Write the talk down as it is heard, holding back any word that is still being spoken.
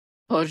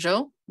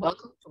Bonjour,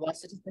 welcome to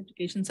Wahsa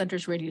Education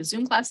Center's radio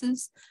Zoom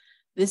classes.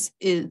 This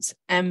is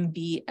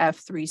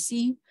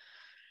MBF3C,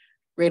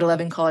 grade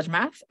 11 college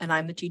math, and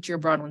I'm the teacher,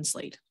 Bronwyn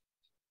Slade.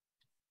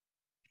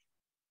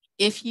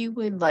 If you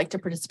would like to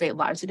participate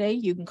live today,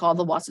 you can call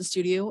the Wahsa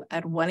studio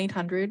at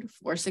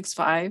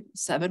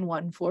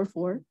 1-800-465-7144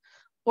 or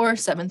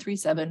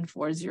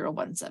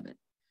 737-4017.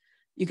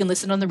 You can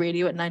listen on the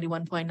radio at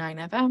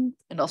 91.9 FM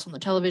and also on the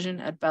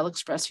television at Bell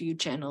Express View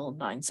channel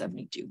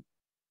 972.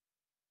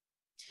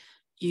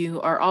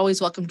 You are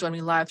always welcome to join me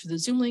live through the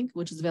Zoom link,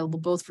 which is available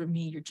both for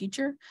me, your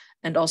teacher,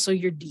 and also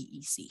your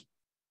DEC.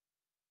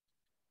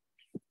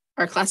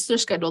 Our classes are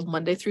scheduled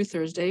Monday through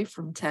Thursday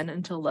from 10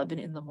 until 11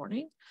 in the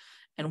morning,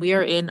 and we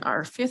are in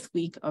our 5th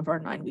week of our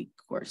 9-week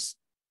course.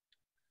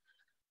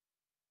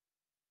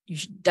 You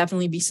should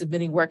definitely be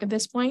submitting work at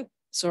this point,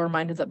 so a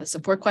reminder that the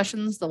support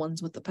questions, the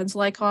ones with the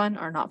pencil icon,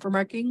 are not for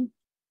marking.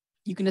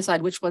 You can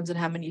decide which ones and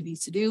how many of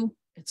these to do.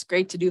 It's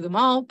great to do them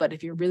all, but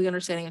if you're really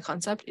understanding a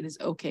concept, it is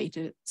okay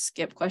to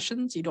skip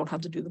questions. You don't have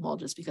to do them all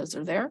just because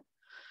they're there.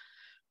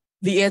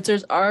 The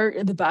answers are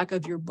in the back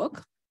of your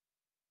book,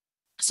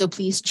 so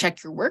please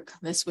check your work.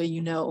 This way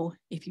you know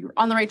if you're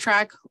on the right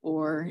track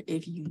or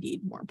if you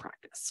need more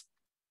practice.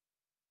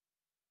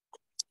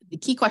 The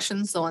key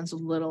questions, the ones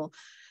with a little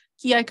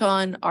key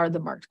icon, are the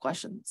marked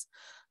questions.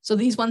 So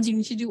these ones, you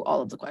need to do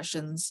all of the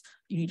questions.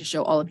 You need to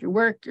show all of your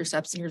work, your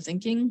steps, and your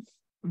thinking.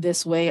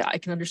 This way I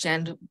can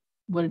understand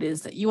what it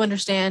is that you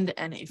understand.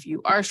 And if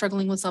you are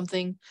struggling with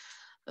something,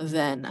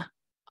 then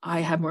I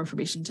have more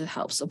information to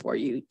help support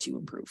you to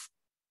improve.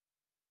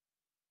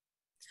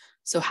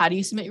 So how do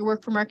you submit your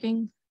work for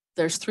marking?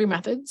 There's 3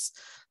 methods.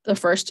 The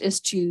first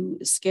is to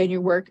scan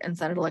your work and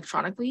send it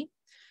electronically.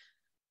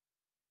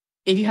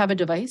 If you have a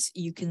device,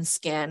 you can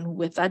scan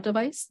with that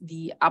device.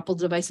 The Apple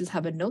devices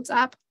have a Notes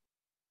app,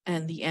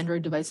 and the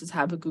Android devices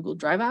have a Google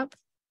Drive app.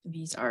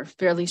 These are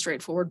fairly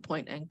straightforward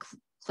point and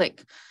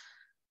click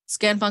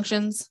scan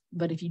functions,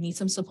 but if you need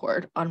some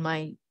support on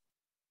my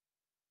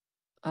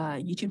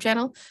YouTube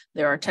channel,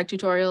 there are tech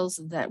tutorials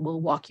that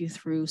will walk you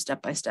through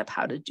step-by-step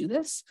how to do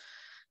this.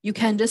 You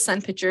can just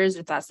send pictures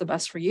if that's the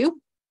best for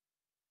you,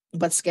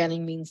 but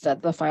scanning means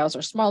that the files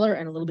are smaller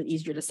and a little bit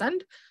easier to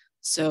send.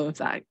 So if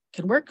that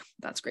can work,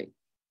 that's great.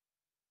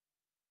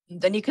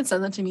 Then you can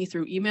send them to me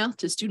through email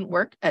to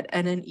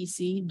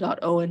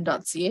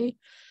studentwork@nnec.on.ca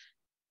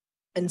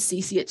and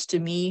CC it to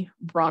me,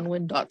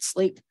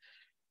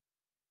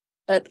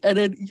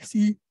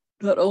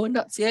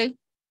 bronwyn.slate@nnec.on.ca,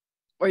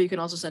 or you can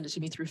also send it to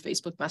me through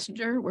Facebook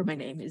Messenger, where my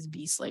name is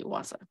B. Slate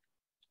Wahsa.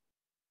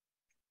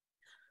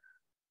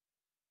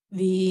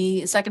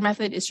 The second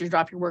method is to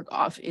drop your work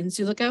off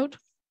into Lookout.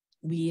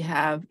 We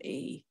have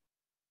a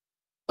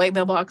white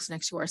mailbox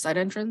next to our side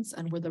entrance,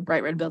 and we're the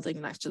bright red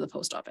building next to the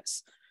post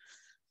office.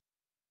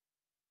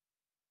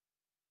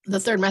 The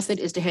third method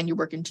is to hand your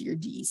work into your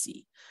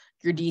DEC.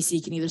 Your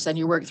DEC can either send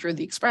your work through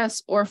the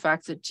Express or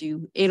fax it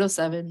to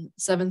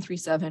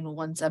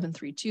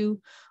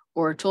 807-737-1732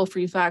 or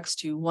toll-free fax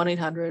to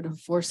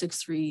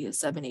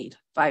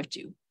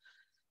 1-800-463-7852.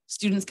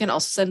 Students can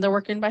also send their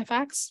work in by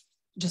fax.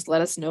 Just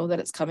let us know that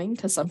it's coming,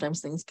 because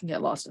sometimes things can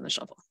get lost in the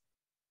shuffle.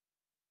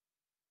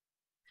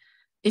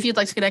 If you'd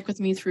like to connect with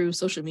me through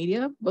social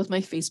media, both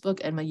my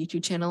Facebook and my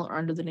YouTube channel are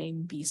under the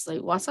name B.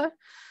 Slate Wahsa.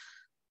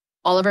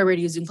 All of our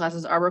radio Zoom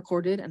classes are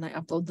recorded, and I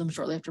upload them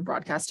shortly after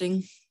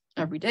broadcasting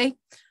every day.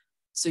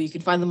 So you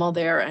can find them all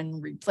there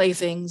and replay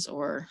things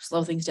or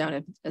slow things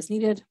down as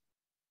needed.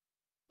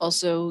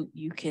 Also,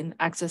 you can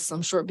access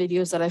some short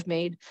videos that I've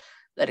made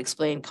that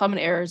explain common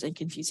errors and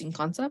confusing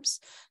concepts.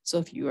 So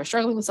if you are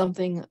struggling with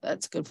something,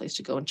 that's a good place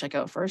to go and check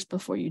out first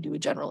before you do a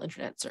general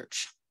internet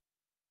search.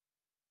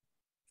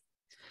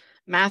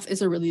 Math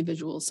is a really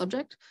visual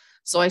subject,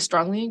 so I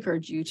strongly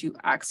encourage you to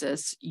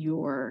access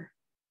the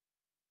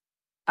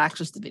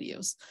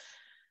videos.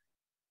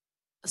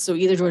 So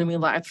either joining me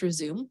live through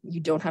Zoom, you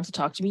don't have to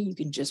talk to me, you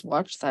can just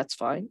watch, that's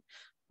fine,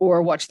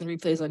 or watching the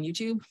replays on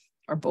YouTube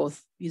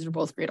these are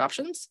both great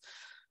options.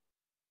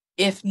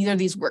 If neither of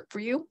these work for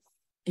you,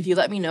 if you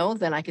let me know,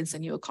 then I can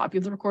send you a copy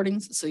of the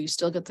recordings so you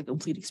still get the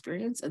complete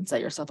experience and set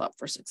yourself up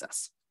for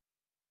success.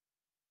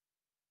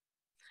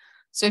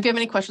 So if you have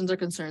any questions or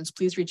concerns,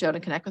 please reach out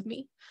and connect with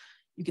me.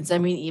 You can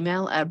send me an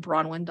email at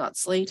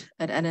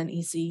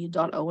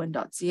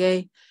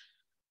bronwyn.slate@nnec.on.ca.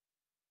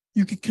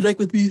 You can connect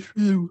with me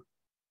through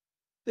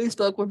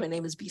Facebook, where my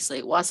name is B.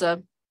 Slate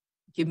Wahsa.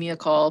 Give me a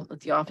call at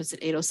the office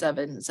at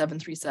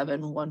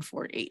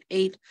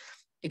 807-737-1488,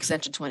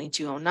 extension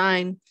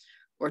 2209,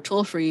 or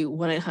toll free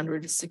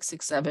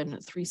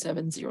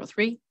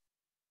 1-800-667-3703.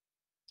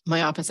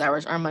 My office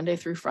hours are Monday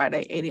through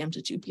Friday, 8 a.m.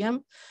 to 2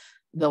 p.m.,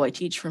 though I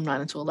teach from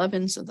 9 until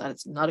 11, so that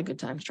it's not a good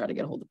time to try to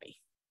get a hold of me.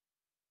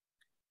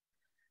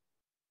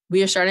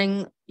 We are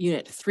starting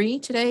Unit 3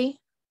 today.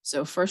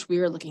 So first we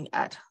are looking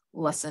at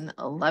Lesson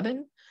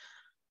 11,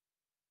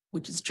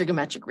 which is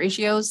trigonometric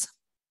ratios.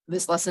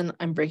 This lesson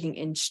I'm breaking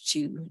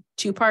into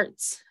 2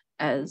 parts,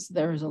 as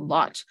there is a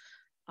lot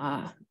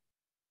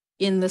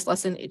in this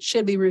lesson. It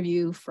should be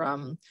review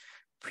from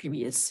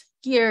previous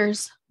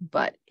gears,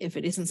 but if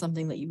it isn't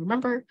something that you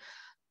remember,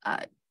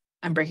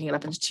 I'm breaking it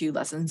up into 2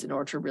 lessons in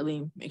order to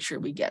really make sure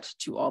we get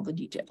to all the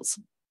details.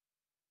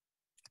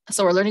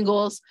 So our learning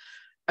goals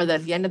are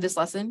that at the end of this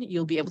lesson,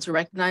 you'll be able to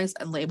recognize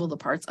and label the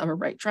parts of a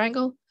right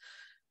triangle.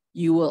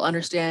 You will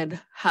understand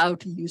how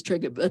to use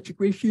trigonometric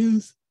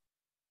ratios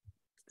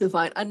to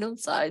find unknown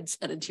sides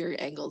and interior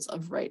angles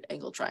of right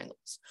angle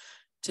triangles.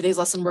 Today's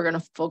lesson, we're going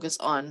to focus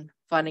on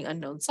finding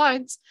unknown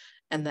sides,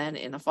 and then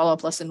in a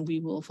follow-up lesson, we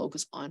will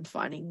focus on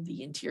finding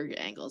the interior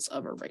angles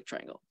of a right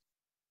triangle.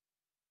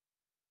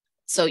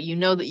 So you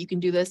know that you can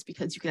do this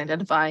because you can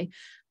identify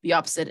the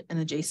opposite and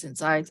adjacent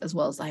sides as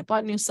well as the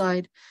hypotenuse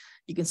side.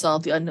 You can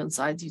solve the unknown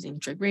sides using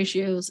trig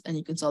ratios, and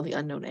you can solve the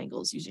unknown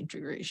angles using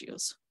trig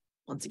ratios.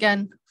 Once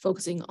again,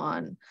 focusing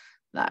on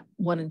that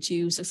 1 and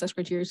 2 success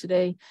criteria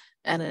today,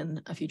 and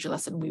in a future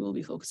lesson, we will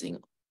be focusing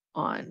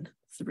on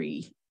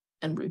 3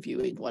 and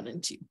reviewing 1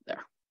 and 2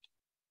 there.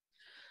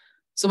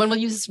 So when we'll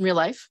use this in real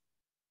life,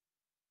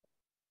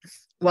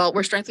 well,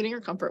 we're strengthening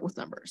our comfort with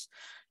numbers.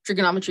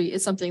 Trigonometry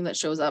is something that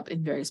shows up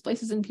in various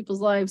places in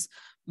people's lives,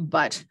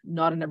 but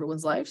not in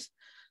everyone's lives.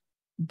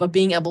 But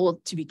being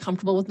able to be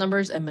comfortable with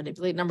numbers and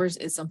manipulate numbers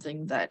is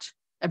something that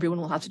everyone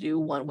will have to do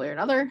one way or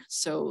another.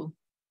 So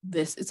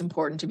this is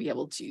important to be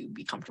able to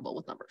be comfortable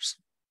with numbers.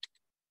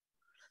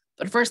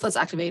 But first, let's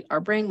activate our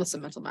brain with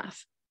some mental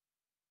math.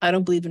 I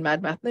don't believe in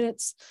mad math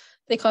minutes.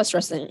 They cause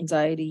stress and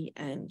anxiety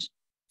and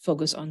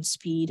focus on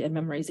speed and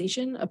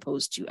memorization,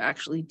 opposed to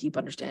actually deep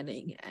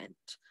understanding and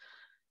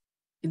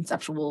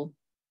conceptual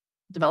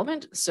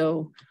development.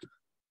 So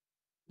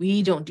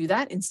we don't do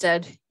that.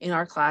 Instead, in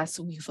our class,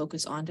 we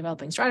focus on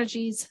developing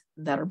strategies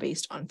that are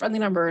based on friendly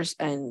numbers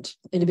and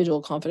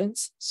individual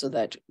confidence so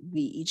that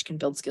we each can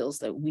build skills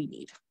that we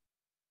need.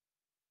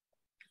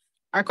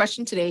 Our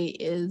question today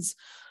is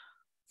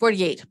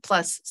 48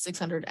 plus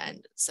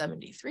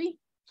 673.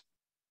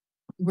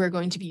 We're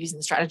going to be using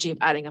the strategy of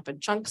adding up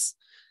in chunks.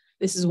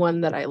 This is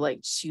one that I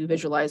like to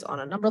visualize on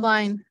a number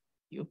line.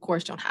 You, of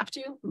course, don't have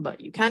to, but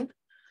you can.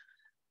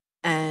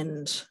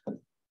 And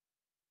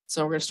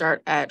so we're going to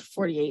start at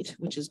 48,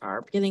 which is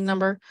our beginning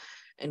number,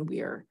 and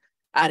we are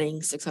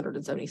adding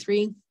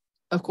 673.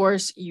 Of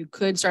course, you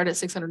could start at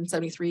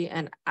 673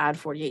 and add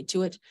 48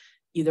 to it.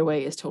 Either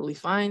way is totally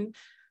fine.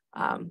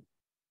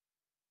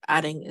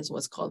 Adding is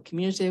what's called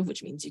commutative,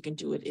 which means you can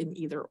do it in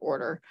either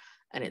order,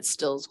 and it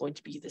still is going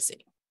to be the same.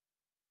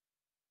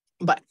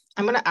 But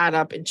I'm going to add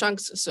up in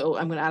chunks, so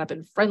I'm going to add up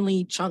in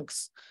friendly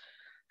chunks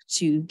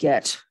to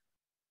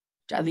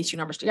add these 2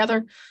 numbers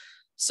together.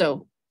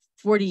 So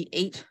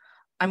 48,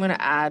 I'm going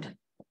to add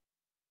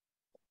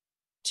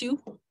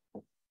 2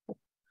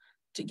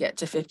 to get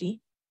to 50,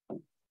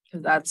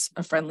 because that's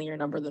a friendlier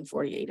number than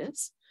 48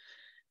 is.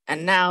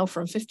 And now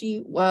from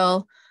 50,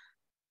 well,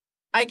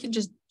 I can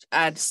just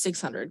add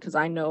 600 because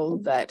I know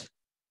that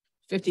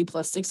 50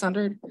 plus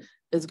 600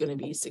 is going to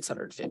be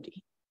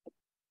 650.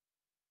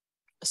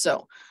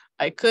 So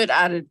I could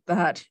add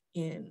that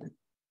in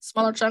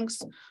smaller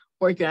chunks,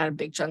 or you can add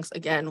big chunks,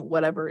 again,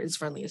 whatever is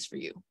friendliest for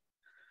you.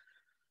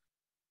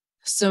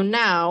 So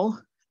now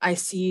I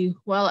see,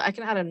 well, I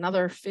can add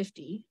another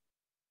 50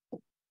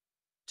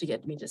 to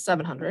get me to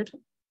 700.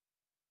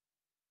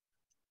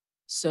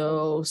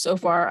 So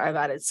far I've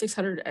added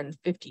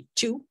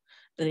 652,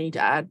 then I need to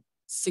add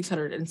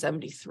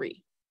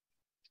 673.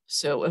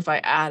 So if I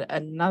add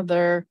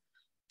another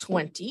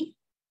 20,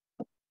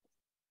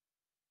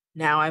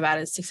 now I've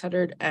added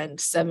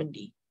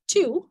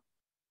 672.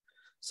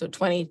 So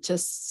 20 to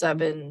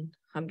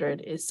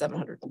 700 is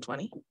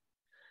 720.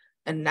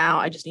 And now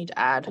I just need to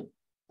add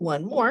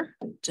 1 more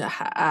to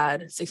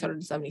add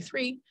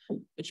 673,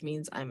 which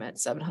means I'm at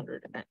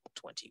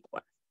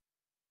 721.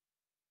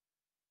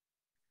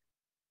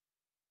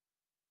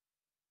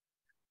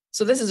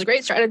 So this is a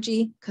great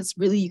strategy because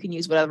really you can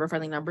use whatever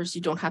friendly numbers.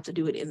 You don't have to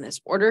do it in this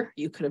order.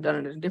 You could have done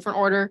it in a different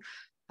order.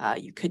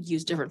 You could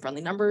use different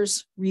friendly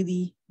numbers.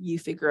 Really, you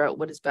figure out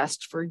what is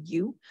best for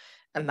you.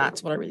 And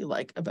that's what I really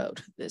like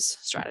about this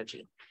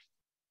strategy.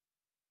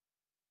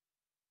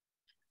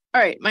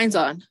 All right, mine's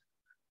on.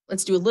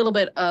 Let's do a little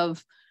bit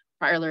of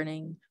prior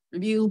learning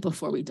review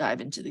before we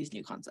dive into these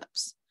new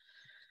concepts.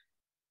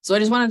 So I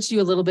just wanted to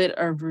do a little bit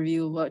of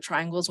review about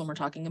triangles when we're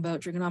talking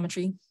about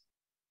trigonometry.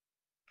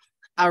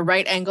 Our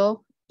right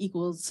angle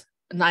equals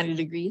 90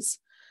 degrees.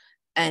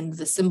 And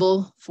the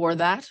symbol for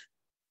that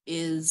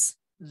is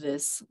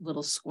this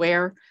little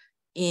square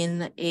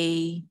in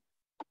a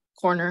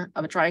corner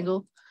of a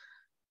triangle.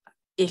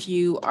 If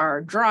you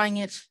are drawing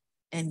it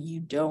and you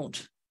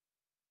don't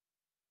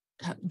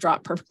draw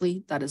it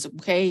perfectly, that is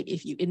okay.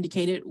 If you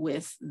indicate it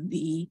with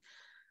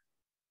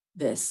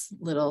this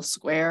little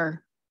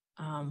square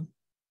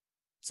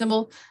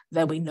symbol,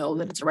 then we know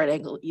that it's a right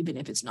angle, even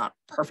if it's not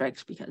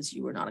perfect because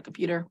you are not a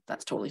computer.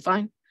 That's totally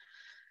fine.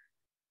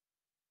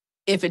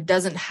 If it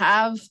doesn't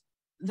have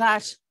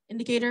that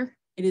indicator,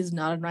 it is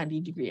not a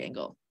 90-degree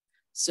angle.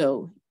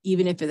 So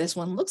even if this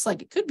one looks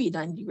like it could be a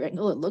 90-degree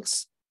angle, it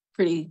looks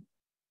pretty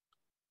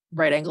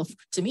right angle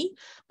to me,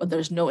 but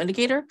there's no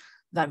indicator,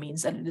 that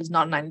means that it is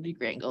not a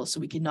 90-degree angle. So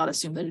we cannot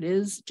assume that it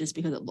is just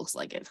because it looks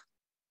like it.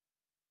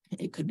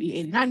 It could be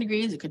 89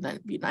 degrees. It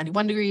could be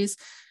 91 degrees.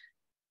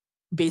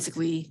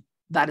 Basically,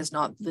 that is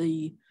not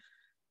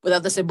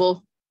without the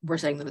symbol, we're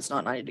saying that it's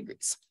not 90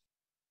 degrees.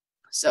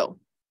 So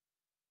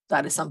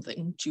that is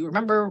something to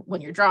remember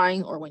when you're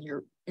drawing or when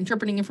you're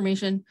interpreting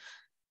information.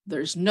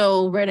 There's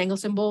no right angle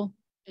symbol.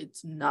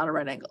 It's not a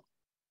right angle,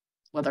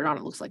 whether or not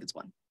it looks like it's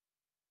one.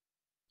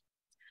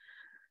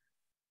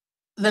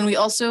 Then we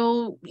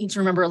also need to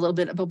remember a little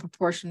bit about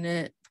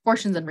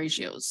proportions and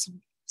ratios.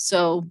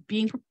 So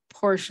being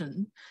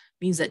proportion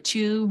means that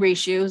two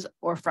ratios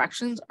or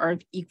fractions are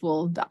of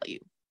equal value.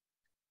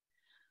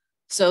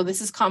 So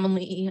this is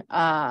commonly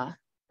a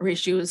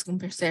ratio is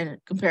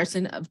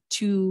comparison of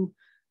two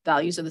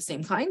values of the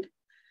same kind.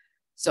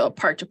 So a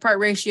part-to-part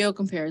ratio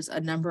compares a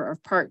number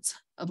of parts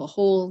of a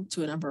whole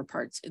to a number of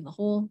parts in the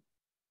whole,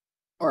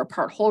 or a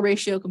part-whole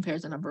ratio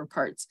compares a number of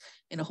parts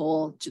in a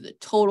whole to the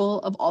total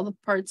of all the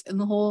parts in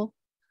the whole.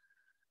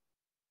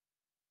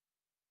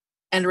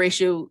 And a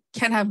ratio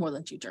can have more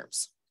than two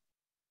terms.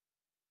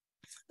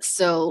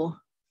 So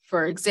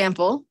for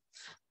example,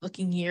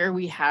 looking here,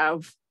 we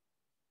have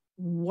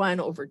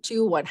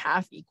 1/2,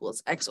 1/2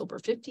 equals x over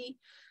 50.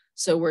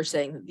 So we're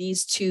saying that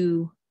these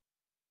two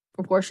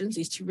proportions,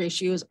 these two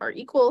ratios are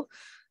equal.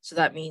 So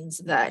that means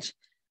that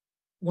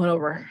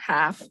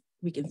 1/2,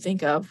 we can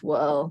think of,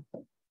 well,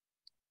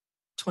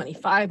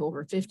 25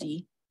 over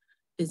 50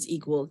 is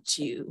equal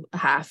to a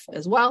half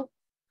as well.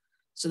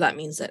 So that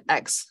means that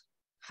x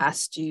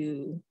has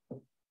to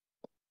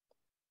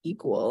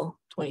equal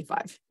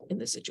 25 in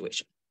this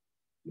situation,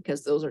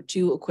 because those are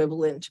two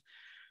equivalent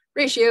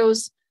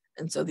ratios.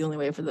 And so the only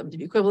way for them to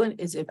be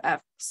equivalent is if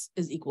x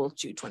is equal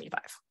to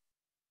 25.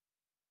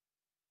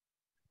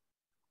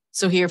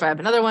 So here, if I have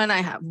another one,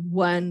 I have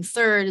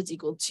 1/3 is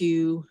equal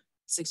to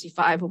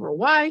 65 over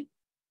y.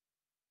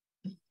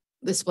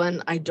 This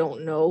one I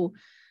don't know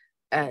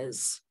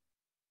as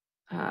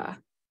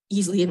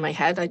easily in my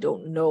head. I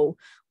don't know,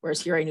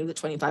 whereas here I knew that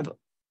 25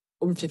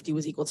 over 50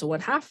 was equal to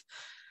 1/2.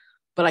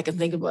 But I can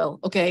think of, well,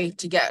 okay,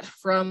 to get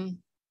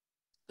from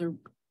the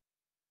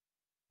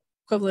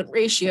equivalent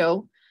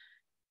ratio,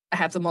 I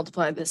have to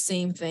multiply the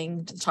same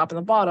thing to the top and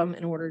the bottom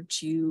in order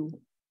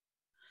to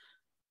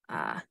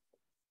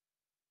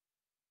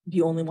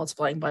be only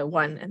multiplying by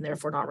 1 and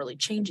therefore not really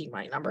changing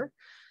my number.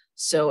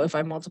 So if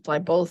I multiply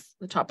both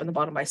the top and the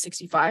bottom by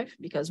 65,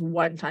 because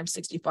 1 times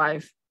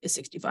 65 is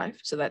 65.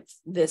 So that's,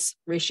 this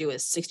ratio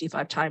is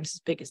 65 times as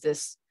big as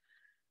this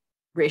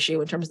ratio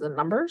in terms of the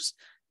numbers,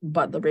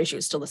 but the ratio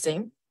is still the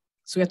same.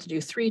 So we have to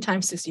do 3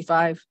 times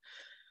 65.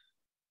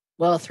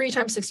 Well, 3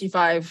 times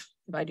 65,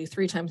 if I do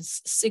 3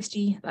 times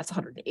 60, that's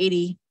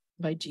 180.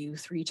 If I do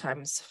 3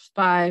 times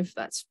 5,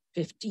 that's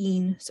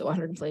 15. So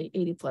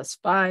 180 plus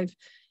 5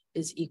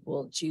 is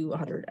equal to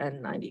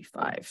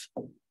 195.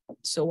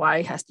 So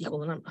y has to equal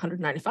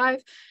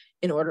 195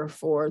 in order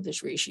for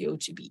this ratio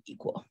to be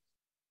equal.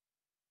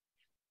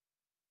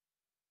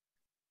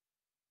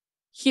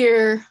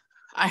 Here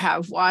I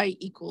have y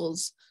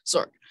equals,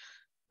 sorry,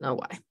 no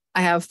y.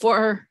 I have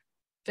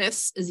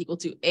 4/5 is equal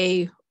to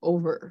a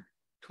over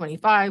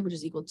 25, which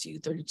is equal to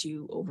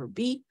 32 over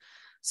b.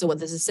 So what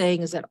this is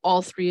saying is that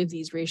all three of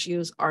these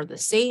ratios are the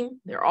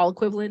same. They're all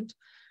equivalent.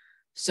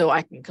 So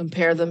I can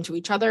compare them to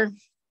each other.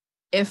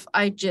 If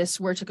I just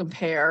were to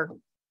compare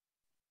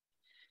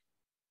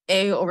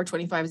a over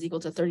 25 is equal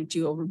to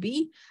 32 over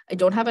b, I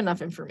don't have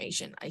enough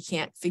information. I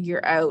can't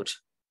figure out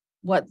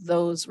what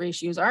those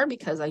ratios are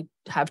because I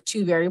have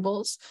two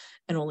variables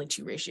and only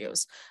two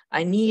ratios.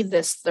 I need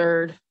this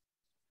third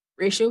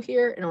ratio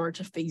here in order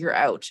to figure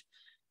out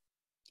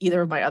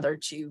either of my other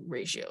two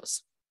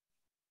ratios.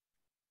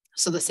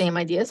 So the same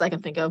ideas I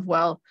can think of,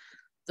 well,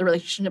 the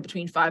relationship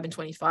between 5 and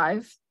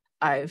 25,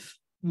 I've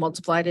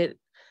multiplied it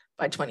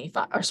by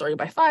 25, or sorry,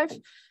 by 5.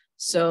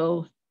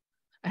 So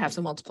I have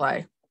to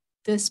multiply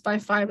this by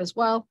 5 as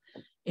well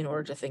in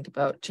order to think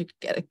about, to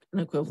get an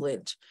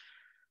equivalent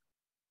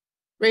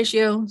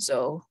ratio.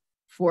 So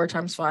 4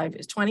 times 5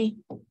 is 20.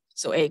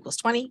 So a equals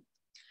 20.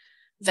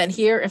 Then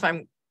here, if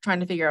I'm trying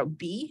to figure out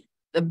b,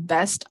 the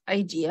best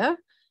idea,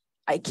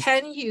 I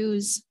can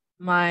use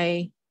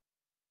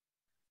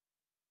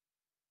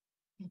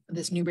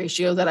this new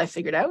ratio that I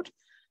figured out.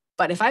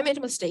 But if I made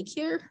a mistake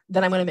here,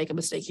 then I'm going to make a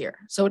mistake here.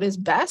 So it is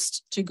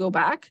best to go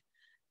back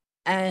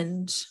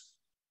and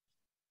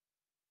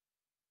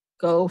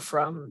go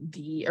from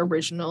the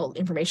original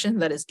information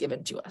that is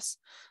given to us.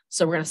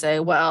 So we're going to say,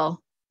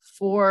 well,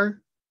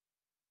 4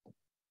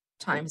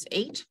 times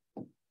 8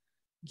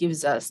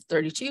 gives us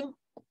 32.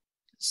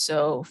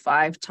 So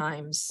 5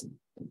 times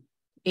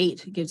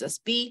 8 gives us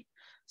b.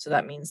 So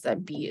that means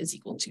that b is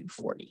equal to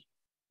 40.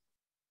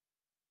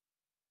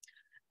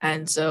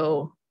 And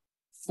so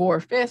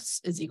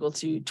 4/5 is equal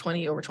to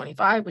 20 over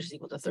 25, which is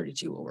equal to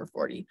 32 over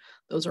 40.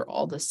 Those are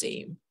all the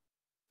same.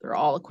 They're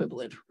all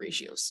equivalent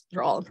ratios.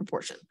 They're all in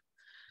proportion.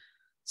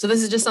 So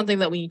this is just something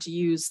that we need to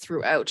use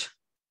throughout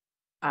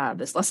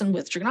this lesson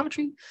with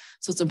trigonometry.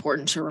 So it's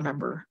important to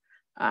remember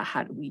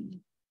how do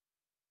we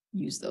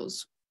use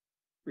those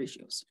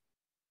ratios.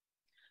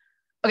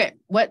 Okay,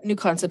 what new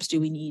concepts do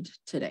we need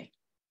today?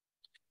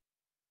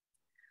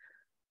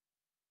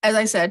 As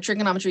I said,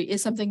 trigonometry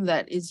is something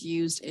that is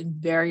used in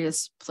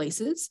various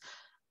places.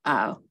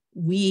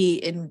 We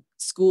in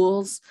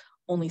schools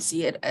only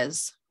see it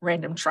as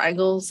random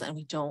triangles, and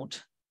we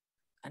don't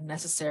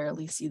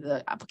necessarily see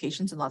the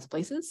applications in lots of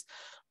places.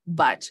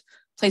 But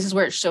places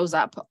where it shows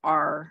up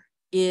are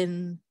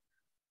in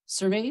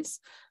surveys.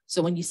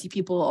 So when you see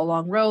people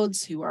along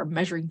roads who are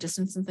measuring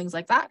distance and things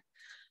like that,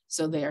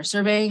 so they are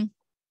surveying,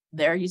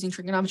 they're using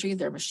trigonometry,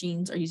 their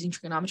machines are using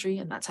trigonometry,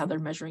 and that's how they're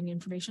measuring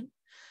information.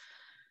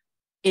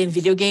 In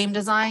video game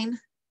design,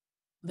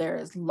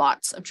 there's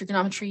lots of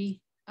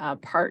trigonometry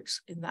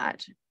parts in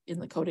that, in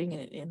the coding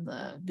and in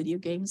the video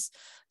games.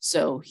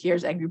 So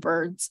here's Angry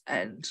Birds,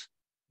 and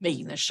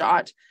making the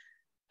shot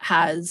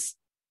has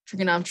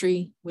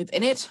trigonometry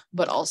within it,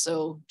 but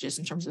also just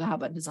in terms of how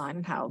that design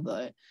and how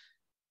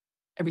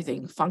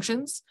everything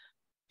functions.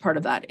 Part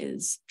of that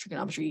is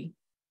trigonometry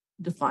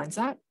defines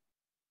that.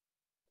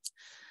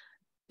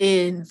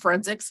 In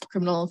forensics,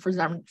 criminal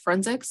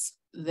forensics,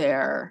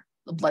 the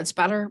blood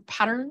spatter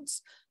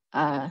patterns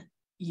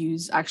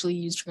actually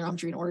use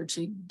trigonometry in order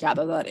to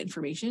gather that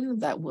information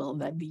that will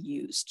then be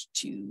used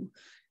to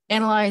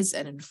analyze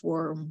and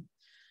inform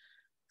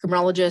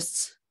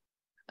criminologists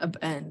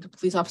and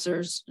police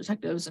officers,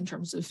 detectives, in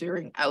terms of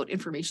figuring out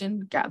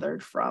information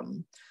gathered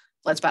from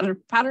blood spatter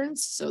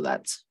patterns. So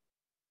that's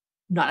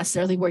not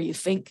necessarily where you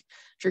think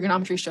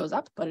trigonometry shows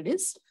up, but it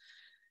is.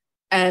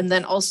 And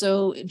then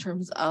also in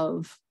terms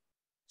of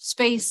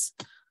space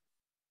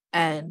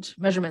and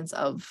measurements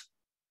of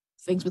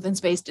things within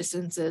space,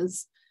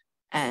 distances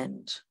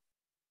and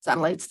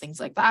satellites, things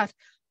like that,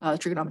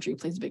 trigonometry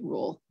plays a big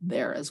role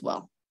there as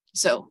well.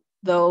 So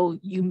though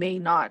you may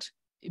not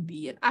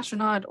be an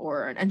astronaut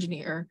or an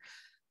engineer,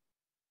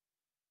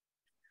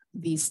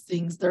 these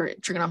things,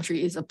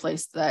 trigonometry is a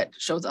place that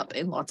shows up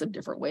in lots of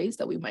different ways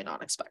that we might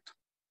not expect.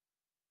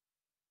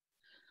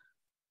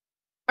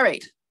 All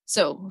right,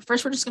 so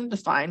first we're just going to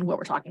define what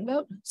we're talking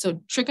about. So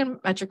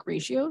trigonometric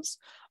ratios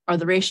are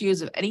the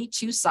ratios of any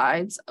two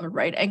sides of a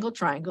right angled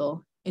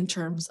triangle in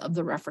terms of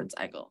the reference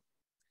angle.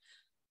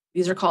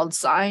 These are called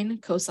sine,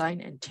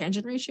 cosine, and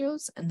tangent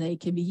ratios, and they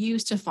can be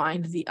used to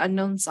find the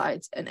unknown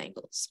sides and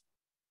angles.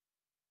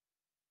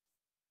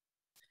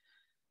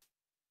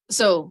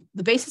 So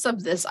the basis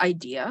of this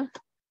idea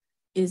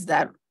is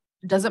that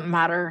it doesn't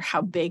matter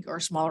how big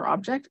or small our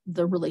object,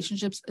 the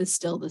relationships is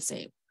still the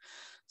same.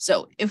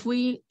 So if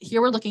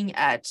here we're looking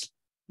at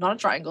not a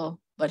triangle,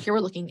 but here we're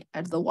looking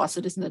at the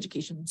Wahsa Distance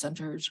Education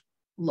Center's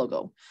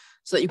logo,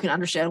 so that you can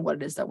understand what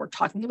it is that we're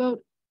talking about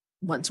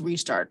once we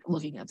start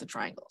looking at the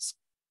triangles.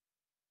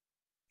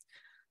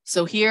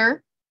 So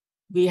here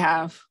we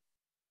have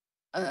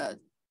a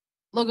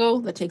logo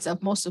that takes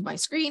up most of my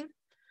screen.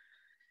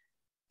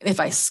 And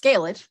if I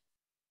scale it,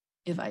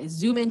 if I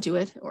zoom into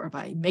it, or if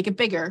I make it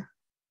bigger,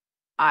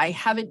 I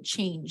haven't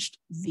changed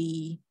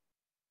the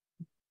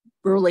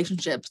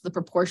relationships, the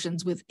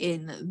proportions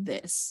within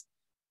this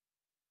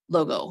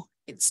logo.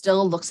 It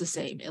still looks the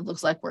same. It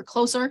looks like we're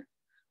closer.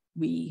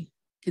 We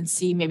can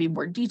see maybe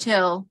more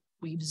detail.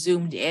 We've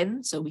zoomed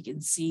in so we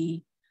can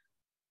see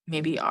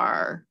maybe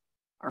our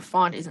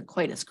font isn't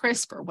quite as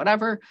crisp or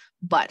whatever,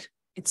 but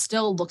it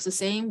still looks the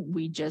same.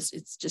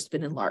 It's just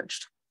been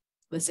enlarged.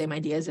 The same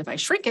idea as if I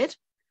shrink it,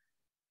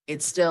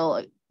 it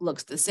still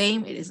looks the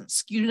same. It isn't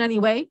skewed in any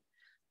way.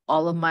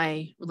 All of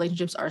my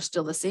relationships are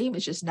still the same.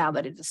 It's just now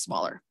that it is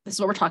smaller. This is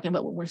what we're talking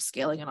about when we're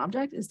scaling an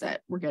object, is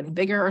that we're getting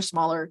bigger or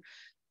smaller,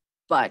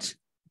 but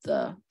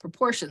the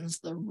proportions,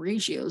 the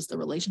ratios, the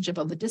relationship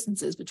of the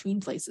distances between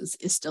places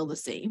is still the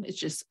same. It's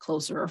just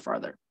closer or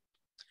farther.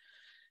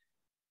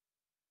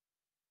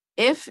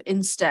 If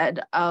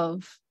instead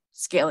of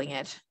scaling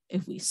it,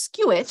 if we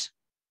skew it,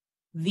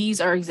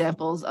 these are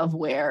examples of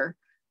where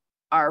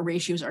our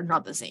ratios are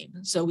not the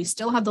same. So we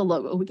still have the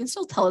logo. We can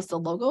still tell it's the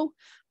logo,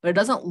 but it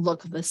doesn't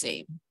look the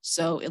same.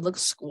 So it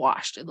looks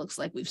squashed. It looks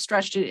like we've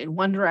stretched it in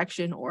one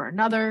direction or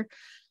another,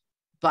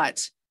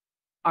 but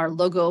our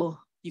logo,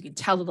 you can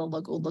tell that the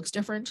logo looks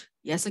different.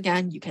 Yes,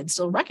 again, you can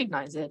still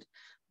recognize it,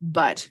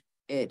 but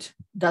it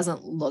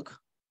doesn't look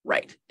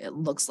right. It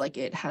looks like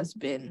it has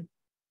been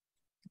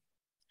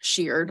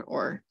sheared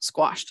or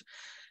squashed.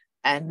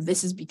 And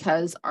this is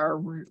because our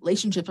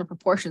relationships or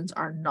proportions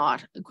are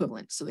not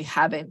equivalent. So they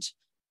haven't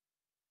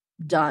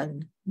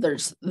done, the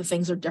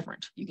things are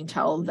different. You can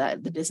tell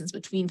that the distance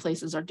between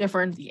places are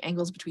different, the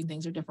angles between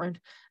things are different,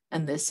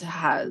 and this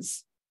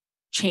has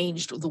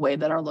changed the way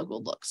that our logo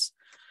looks.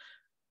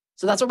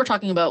 So that's what we're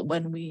talking about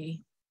when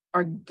we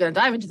are going to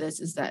dive into this,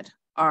 is that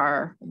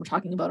when we're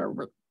talking about our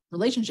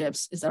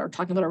relationships, is that we're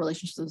talking about our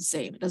relationships are the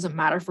same. It doesn't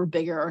matter if we're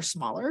bigger or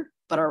smaller,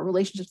 but our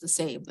relationships are the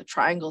same. The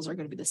triangles are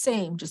going to be the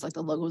same, just like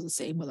the logo is the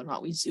same, whether or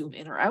not we zoom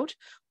in or out.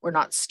 We're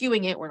not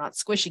skewing it, we're not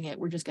squishing it,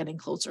 we're just getting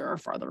closer or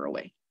farther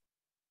away.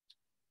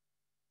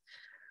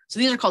 So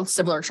these are called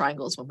similar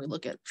triangles when we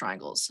look at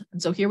triangles. And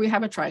so here we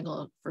have a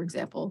triangle, for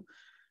example,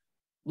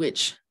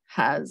 which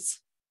has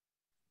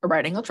a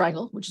right angle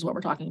triangle, which is what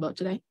we're talking about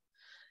today.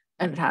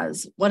 And it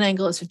has one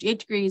angle is 58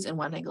 degrees and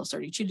one angle is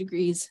 32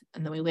 degrees.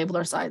 And then we label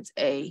our sides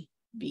A,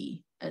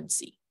 B, and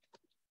C.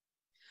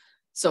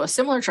 So a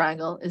similar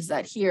triangle is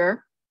that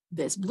here,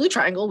 this blue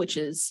triangle, which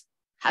has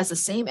the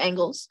same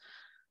angles,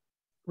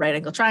 right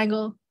angle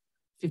triangle,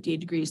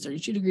 58 degrees,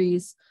 32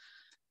 degrees.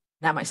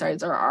 Now my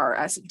sides are R,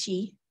 S, and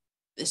T.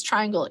 This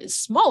triangle is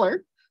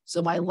smaller,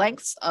 so my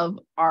lengths of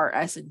R,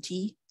 S, and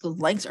T, the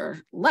lengths are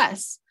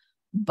less,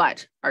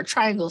 but our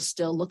triangles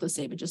still look the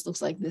same. It just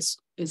looks like this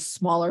is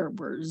smaller.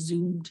 We're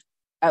zoomed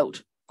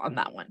out on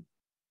that one.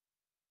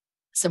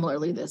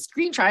 Similarly, this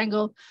green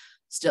triangle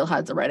still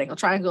has the right angle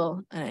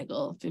triangle, an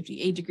angle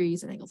 58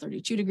 degrees, an angle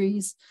 32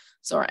 degrees.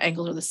 So our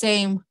angles are the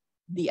same.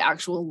 The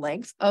actual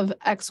length of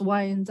X,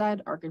 Y, and Z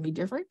are going to be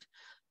different,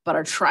 but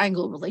our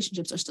triangle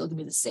relationships are still going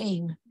to be the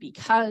same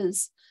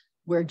because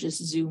we're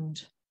just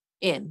zoomed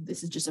in.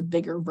 This is just a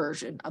bigger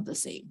version of the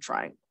same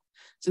triangle.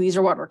 So these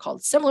are what are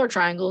called similar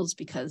triangles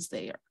because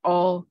they're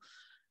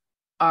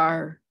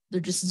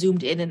just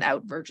zoomed in and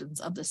out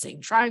versions of the same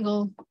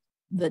triangle.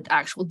 The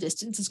actual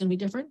distance is going to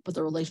be different, but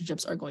the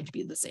relationships are going to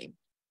be the same.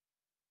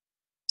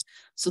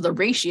 So the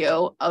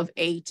ratio of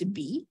A to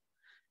B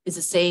is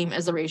the same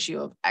as the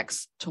ratio of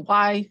X to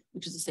Y,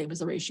 which is the same as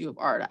the ratio of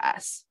R to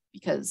S,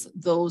 because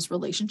those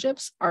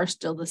relationships are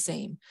still the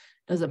same.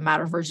 Doesn't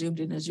matter if we're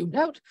zoomed in or zoomed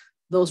out,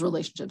 those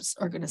relationships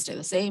are going to stay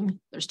the same.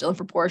 They're still in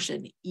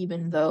proportion,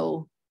 even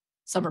though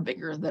some are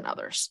bigger than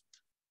others.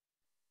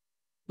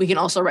 We can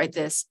also write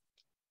this,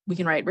 we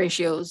can write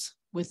ratios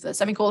with a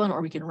semicolon,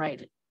 or we can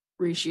write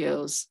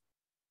ratios,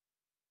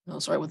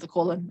 with the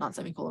colon, not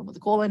semicolon, with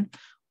the colon,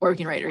 or we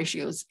can write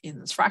ratios in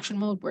this fraction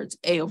mode where it's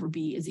A over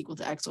B is equal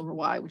to X over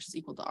Y, which is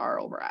equal to R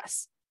over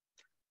S.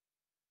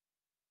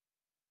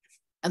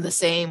 And the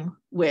same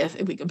with,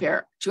 if we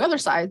compare two other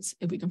sides,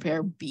 if we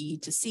compare B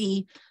to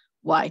C,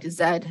 Y to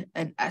Z,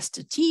 and S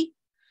to T,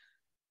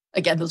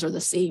 again, those are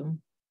the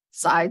same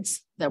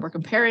sides that we're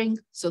comparing.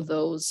 So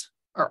those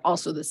are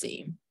also the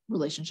same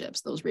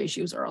relationships. Those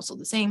ratios are also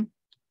the same.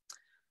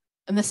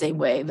 In the same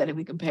way that if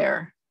we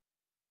compare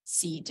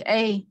C to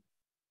A,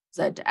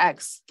 Z to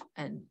X,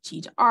 and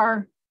T to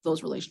R,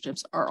 those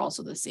relationships are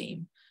also the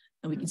same.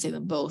 And we can say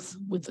them both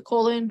with the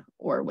colon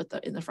or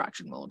in the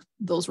fraction mode.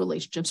 Those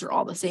relationships are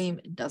all the same.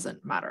 It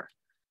doesn't matter.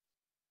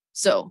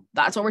 So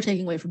that's what we're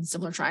taking away from the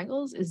similar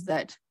triangles, is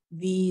that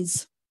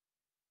these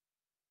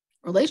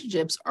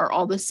relationships are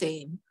all the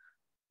same,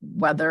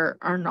 whether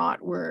or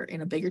not we're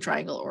in a bigger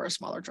triangle or a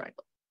smaller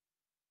triangle.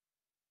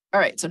 All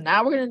right, so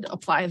now we're going to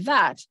apply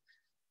that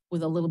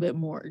with a little bit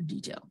more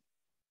detail.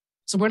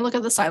 So we're going to look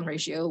at the sine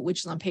ratio,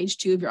 which is on page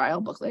 2 of your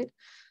IL booklet.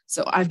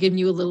 So I've given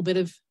you a little bit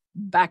of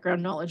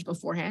background knowledge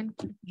beforehand.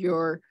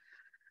 Your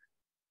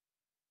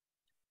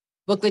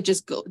booklet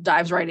just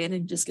dives right in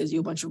and just gives you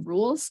a bunch of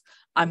rules.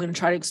 I'm going to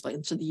try to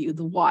explain to you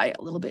the why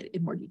a little bit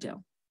in more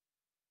detail.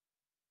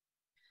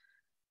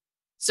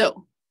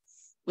 So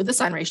with the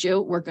sine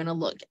ratio, we're going to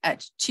look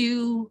at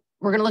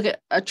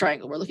a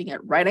triangle. We're looking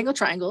at right angle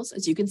triangles.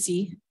 As you can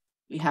see,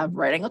 we have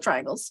right angle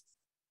triangles.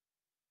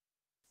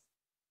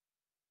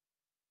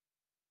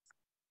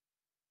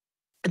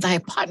 And the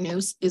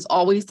hypotenuse is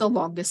always the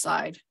longest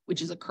side,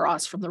 which is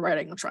across from the right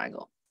angle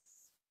triangle.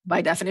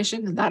 By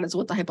definition, that is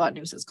what the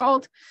hypotenuse is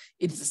called.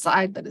 It is the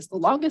side that is the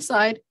longest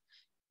side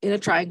in a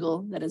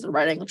triangle that is a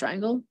right angle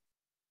triangle.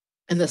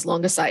 And this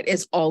longest side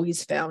is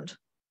always found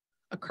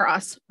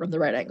across from the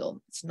right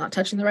angle. It's not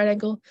touching the right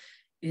angle.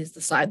 It is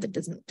the side that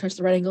doesn't touch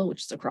the right angle,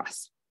 which is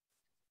across.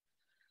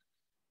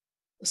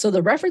 So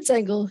the reference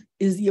angle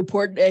is the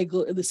important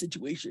angle in the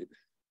situation.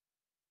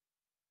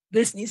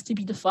 This needs to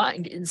be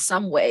defined in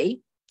some way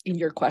in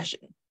your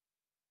question.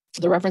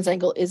 The reference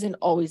angle isn't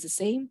always the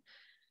same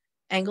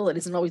angle. It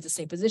isn't always the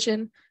same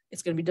position.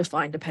 It's going to be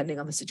defined depending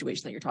on the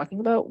situation that you're talking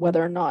about,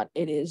 whether or not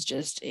it is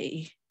just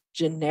a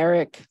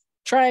generic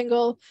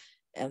triangle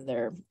and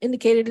they're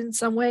indicated in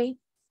some way,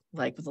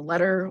 like with a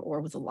letter or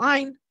with a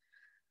line,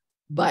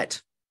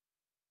 but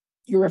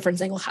your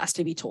reference angle has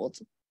to be told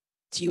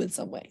to you in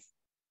some way.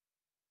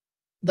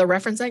 The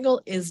reference angle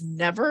is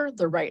never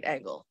the right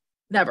angle.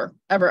 Never,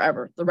 ever,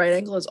 ever. The right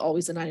angle is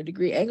always a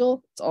 90-degree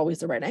angle. It's always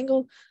the right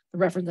angle. The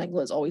reference angle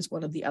is always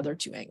one of the other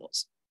two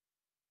angles.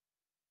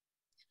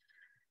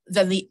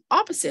 Then the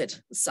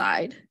opposite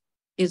side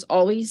is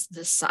always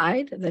the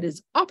side that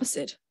is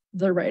opposite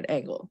the right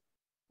angle.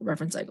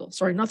 Reference angle.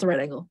 Sorry, not the right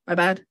angle. My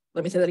bad.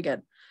 Let me say that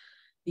again.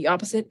 The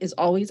opposite is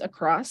always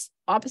across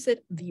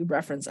opposite the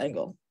reference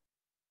angle.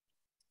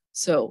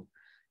 So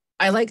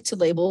I like to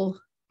label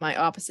my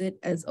opposite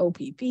as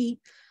OPP.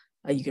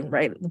 You can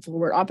write the full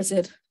word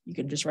opposite. You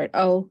can just write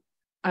O.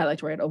 I like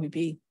to write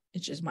OPP.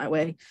 It's just my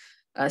way.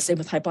 Same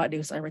with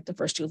hypotenuse. I write the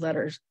first 3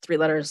 letters,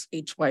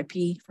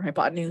 HYP for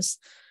hypotenuse.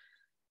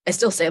 I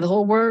still say the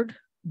whole word,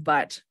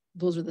 but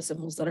those are the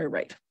symbols that I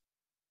write.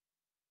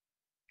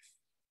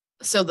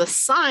 So the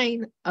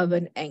sine of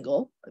an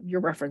angle, your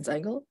reference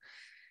angle,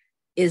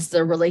 is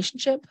the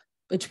relationship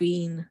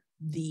between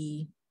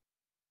the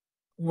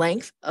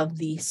length of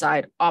the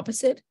side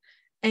opposite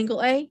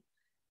angle A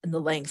and the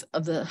length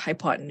of the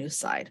hypotenuse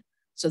side.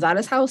 So that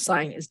is how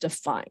sine is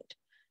defined.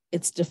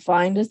 It's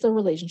defined as the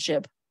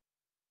relationship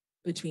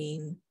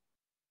between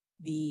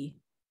the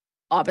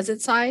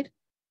opposite side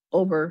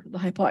over the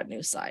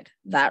hypotenuse side.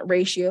 That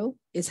ratio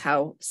is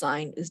how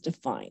sine is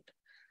defined.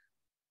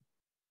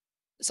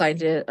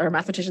 Scientists or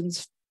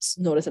mathematicians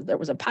noticed that there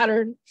was a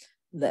pattern,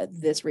 that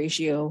this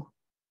ratio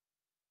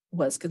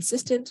was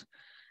consistent,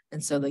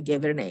 and so they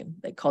gave it a name.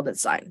 They called it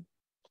sine.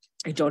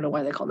 I don't know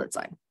why they called it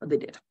sine, but they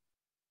did.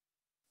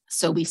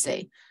 So we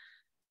say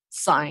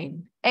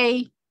sine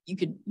A.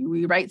 You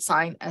rewrite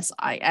sine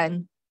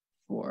S-I-N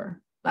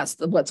for what's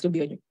going to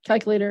be on your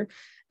calculator,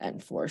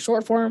 and for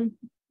short form,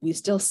 we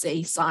still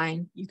say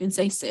sine. You can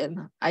say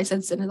sin. I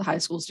said sin as a high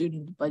school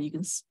student, but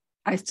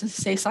I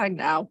say sine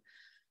now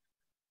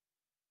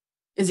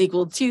is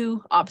equal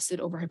to opposite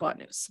over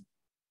hypotenuse.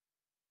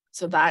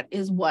 So that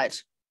is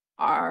what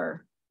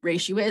our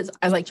ratio is.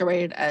 I like to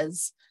write it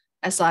as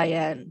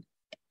SIN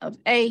of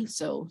A.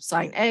 So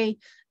sine A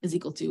is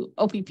equal to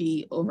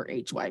OPP over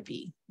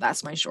HYP.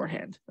 That's my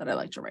shorthand that I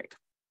like to write.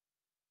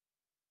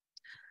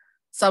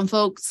 Some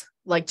folks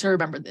like to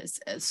remember this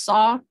as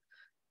SAW,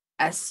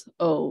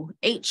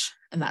 SOH,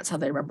 and that's how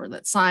they remember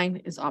that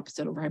sine is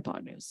opposite over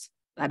hypotenuse.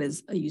 That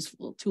is a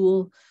useful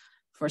tool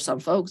for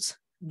some folks,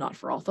 not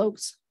for all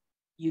folks.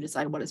 You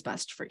decide what is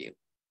best for you.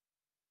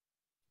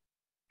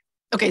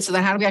 Okay, so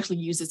then how do we actually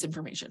use this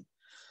information?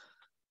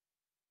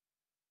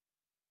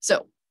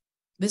 So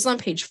this is on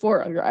page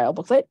 4 of your IL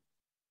booklet.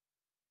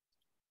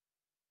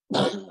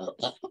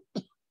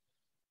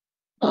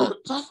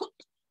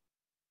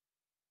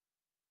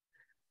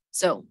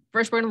 So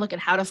first, we're going to look at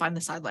how to find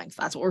the side length.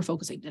 That's what we're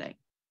focusing today.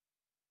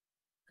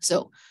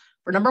 So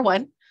for number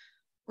 1,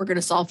 we're going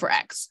to solve for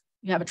x.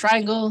 You have a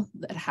triangle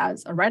that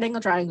has a right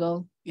angle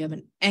triangle. You have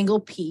an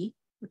angle P,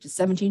 which is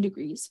 17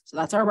 degrees. So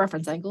that's our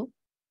reference angle.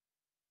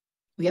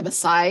 We have a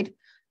side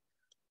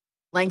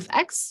length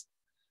x,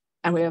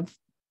 and we have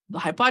the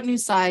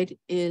hypotenuse side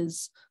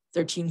is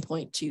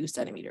 13.2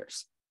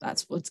 centimeters.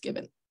 That's what's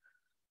given.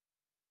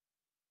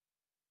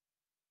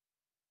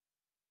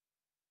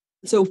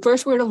 So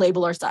first, we're going to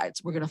label our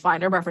sides. We're going to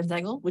find our reference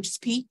angle, which is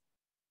P.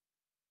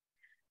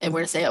 And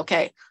we're going to say,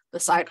 okay, the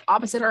side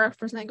opposite our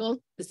reference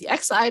angle is the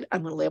x side.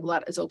 I'm going to label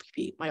that as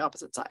OPP, my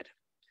opposite side.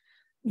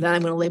 Then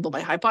I'm going to label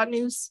my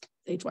hypotenuse,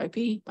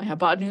 HYP, my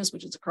hypotenuse,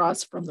 which is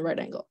across from the right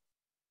angle.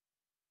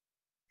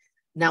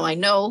 Now I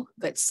know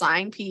that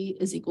sine P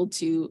is equal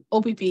to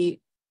OPP,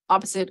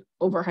 opposite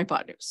over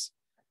hypotenuse.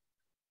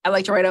 I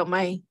like to write out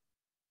my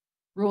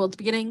rule at the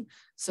beginning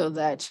so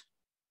that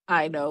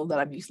I know that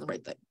I'm using the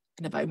right thing.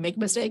 And if I make a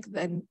mistake,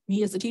 then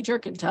me as the teacher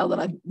can tell that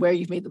I'm where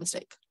you've made the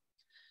mistake.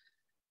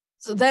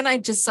 So then I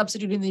just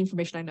substitute in the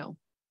information I know.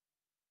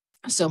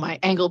 So my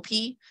angle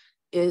P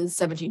is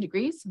 17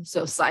 degrees.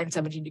 So sine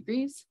 17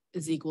 degrees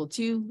is equal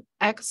to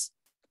x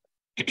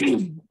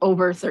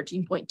over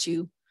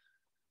 13.2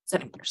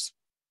 centimeters.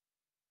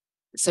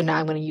 So now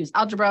I'm going to use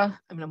algebra.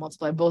 I'm going to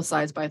multiply both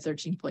sides by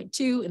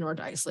 13.2 in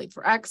order to isolate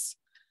for x,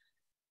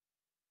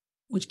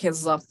 which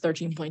cancels off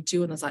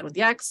 13.2 on the side with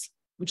the x,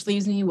 which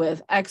leaves me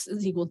with x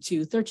is equal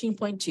to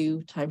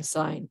 13.2 times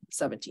sine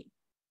 17.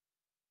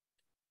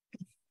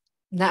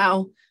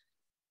 Now,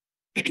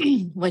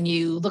 when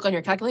you look on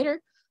your calculator,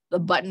 the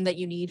button that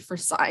you need for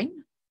sine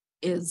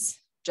is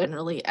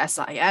generally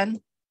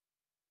SIN,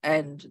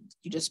 and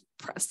you just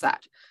press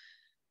that.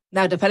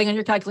 Now, depending on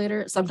your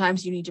calculator,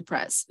 sometimes you need to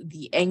press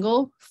the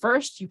angle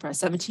first. You press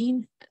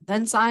 17,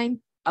 then sine.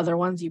 Other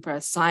ones, you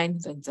press sine,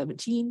 then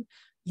 17.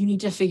 You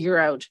need to figure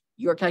out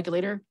your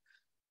calculator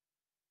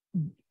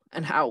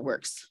and how it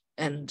works.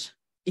 And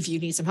if you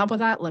need some help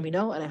with that, let me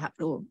know, and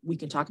we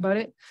can talk about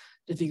it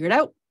to figure it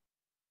out.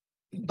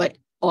 But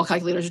all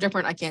calculators are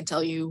different. I can't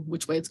tell you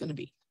which way it's going to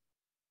be.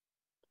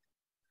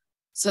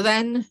 So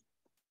then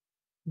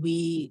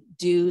we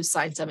do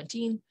sine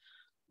 17,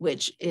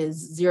 which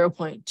is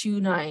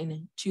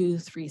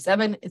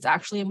 0.29237. It's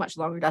actually a much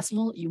longer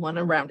decimal. You want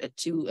to round it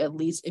to at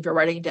least, if you're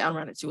writing it down,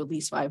 round it to at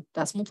least 5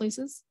 decimal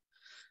places.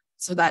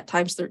 So that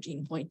times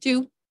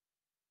 13.2,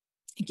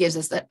 it gives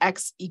us that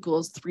x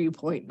equals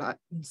 3.9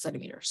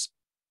 centimeters.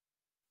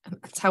 And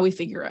that's how we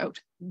figure out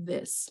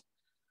this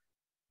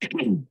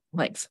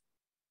length.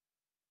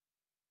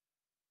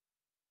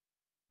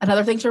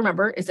 Another thing to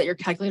remember is that your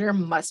calculator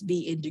must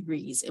be in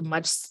degrees. It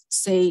must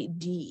say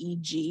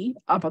DEG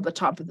up on the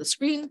top of the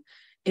screen.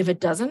 If it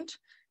doesn't,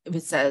 if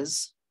it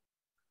says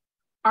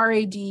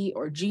RAD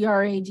or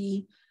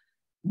GRAD,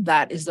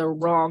 that is the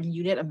wrong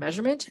unit of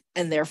measurement,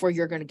 and therefore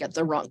you're going to get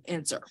the wrong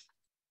answer.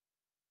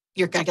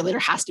 Your calculator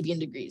has to be in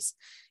degrees.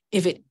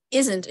 If it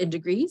isn't in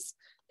degrees,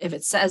 if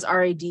it says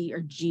RAD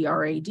or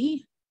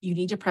GRAD, you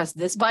need to press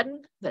this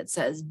button that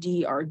says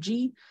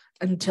DRG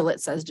until it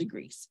says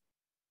degrees.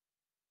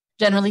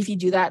 Generally, if you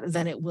do that,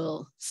 then it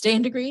will stay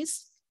in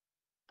degrees,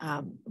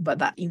 but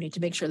that you need to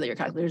make sure that your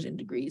calculator is in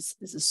degrees.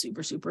 This is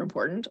super, super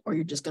important, or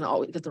you're just going to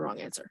always get the wrong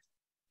answer.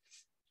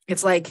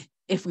 It's like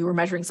if we were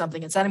measuring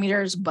something in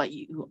centimeters, but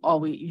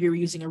you're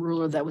using a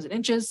ruler that was in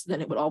inches,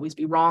 then it would always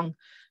be wrong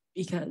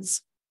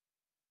because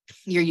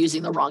you're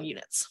using the wrong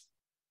units.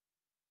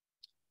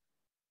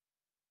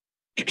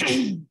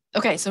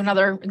 Okay, so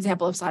another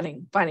example of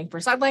finding for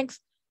side length.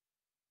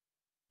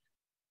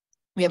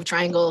 We have a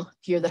triangle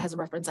here that has a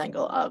reference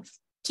angle of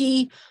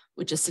T,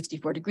 which is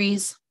 64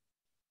 degrees.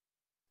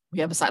 We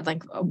have a side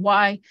length of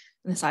Y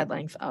and a side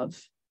length of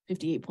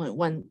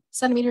 58.1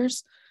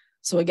 centimeters.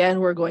 So again,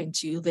 we're going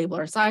to label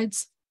our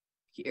sides.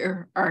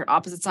 Here, our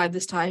opposite side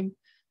this time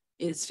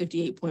is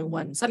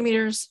 58.1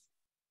 centimeters.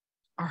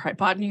 Our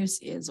hypotenuse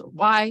is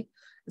Y,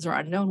 is our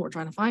unknown we're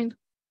trying to find.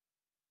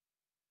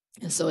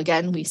 And so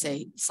again, we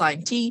say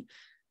sine T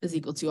is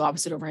equal to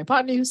opposite over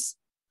hypotenuse.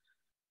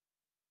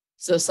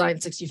 So sine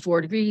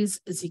 64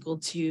 degrees is equal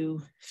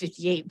to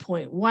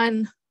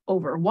 58.1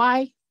 over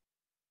Y.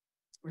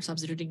 We're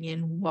substituting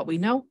in what we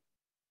know.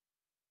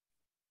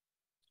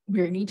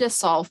 We need to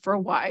solve for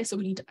Y, so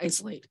we need to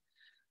isolate.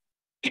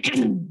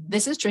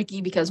 This is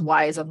tricky because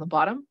Y is on the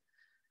bottom.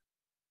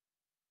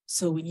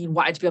 So we need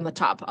Y to be on the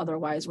top.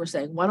 Otherwise, we're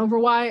saying 1 over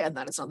Y, and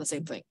that is not the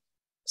same thing.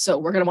 So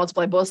we're going to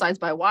multiply both sides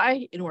by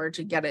Y in order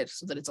to get it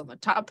so that it's on the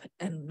top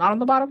and not on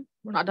the bottom.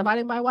 We're not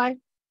dividing by Y.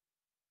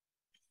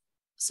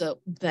 So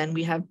then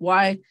we have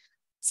Y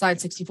sine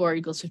 64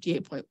 equals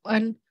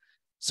 58.1.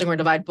 So we're going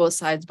to divide both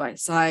sides by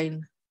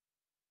sine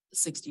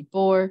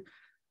 64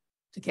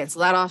 to cancel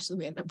that off. So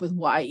we end up with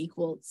Y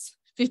equals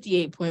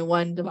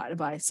 58.1 divided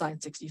by sine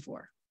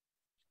 64.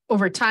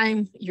 Over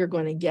time, you're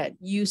going to get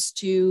used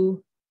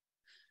to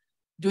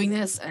doing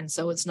this. And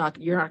so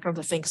you're not going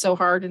to think so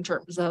hard in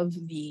terms of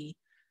the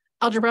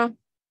algebra.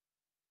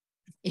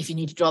 If you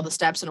need to do all the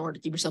steps in order to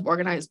keep yourself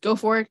organized, go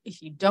for it.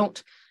 If you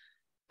don't,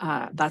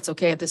 that's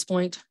okay at this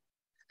point,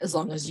 as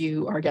long as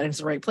you are getting to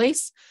the right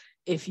place.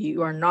 If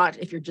you are not,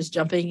 if you're just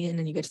jumping in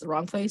and you get to the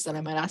wrong place, then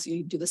I might ask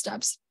you to do the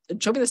steps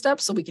and show me the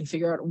steps so we can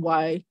figure out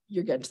why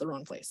you're getting to the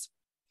wrong place.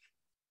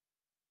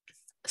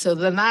 So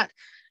then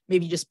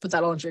maybe you just put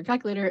that all into your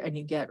calculator and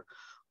you get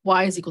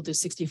Y is equal to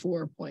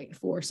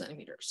 64.4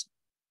 centimeters.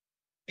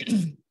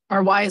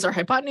 Our Y is our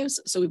hypotenuse,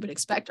 so we would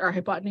expect our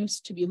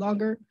hypotenuse to be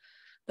longer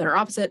than our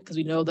opposite because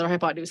we know that our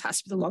hypotenuse has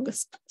to be the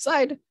longest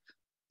side.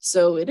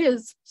 So it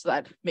is, so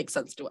that makes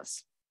sense to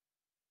us.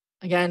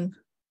 Again,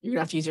 you're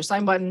gonna have to use your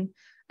sign button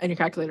and your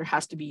calculator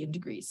has to be in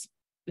degrees.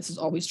 This is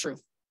always true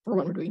for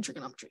when we're doing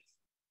trigonometry.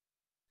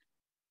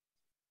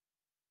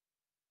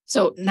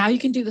 So now you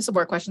can do the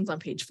support questions on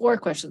page 4,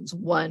 questions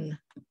 1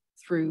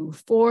 through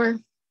 4.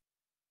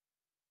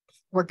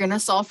 We're gonna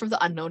solve for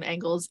the unknown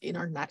angles in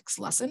our next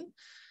lesson.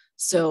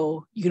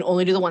 So you can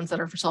only do the ones that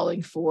are for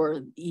solving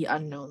for the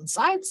unknown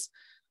sides.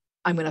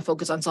 I'm gonna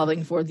focus on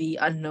solving for the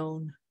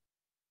unknown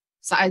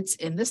sides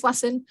in this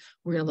lesson.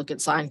 We're going to look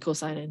at sine,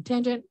 cosine, and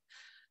tangent.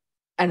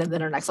 And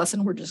then our next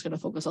lesson, we're just going to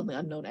focus on the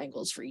unknown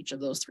angles for each of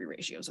those 3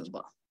 ratios as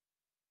well.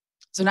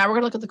 So now we're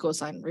going to look at the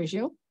cosine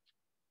ratio.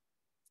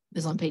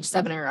 This is on page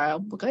 7 in our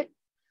booklet.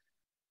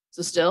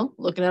 So still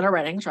looking at our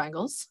right angle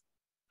triangles.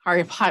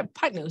 Our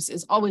hypotenuse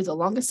is always the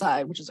longest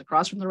side, which is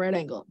across from the right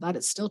angle. That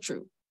is still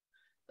true.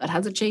 That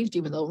hasn't changed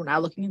even though we're now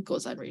looking at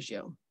cosine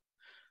ratio.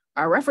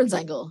 Our reference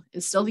angle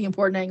is still the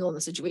important angle in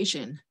the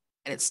situation,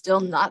 and it's still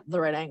not the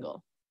right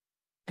angle.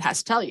 It has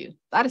to tell you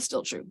that is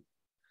still true.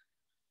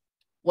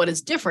 What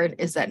is different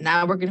is that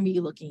now we're going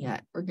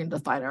to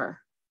define our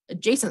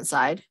adjacent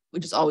side,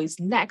 which is always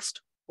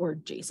next or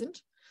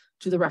adjacent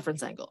to the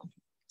reference angle.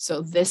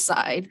 So this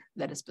side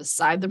that is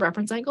beside the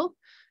reference angle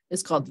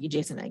is called the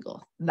adjacent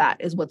angle. That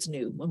is what's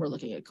new when we're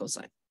looking at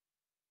cosine.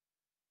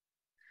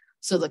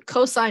 So the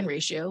cosine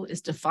ratio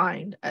is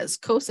defined as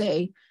cos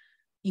A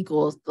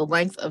equals the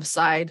length of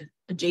side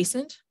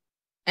adjacent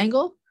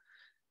angle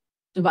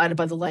divided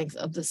by the length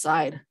of the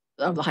side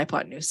of the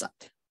hypotenuse side.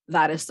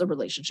 That is the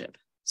relationship.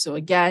 So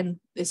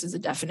again, this is a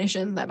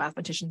definition that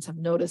mathematicians have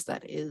noticed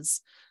that is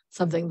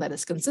something that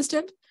is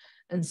consistent.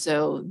 And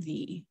so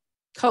the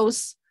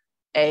cos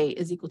A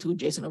is equal to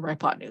adjacent over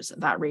hypotenuse,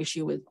 and that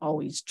ratio is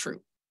always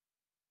true.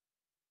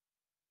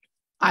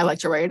 I like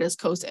to write it as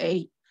cos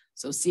A.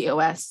 So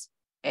cos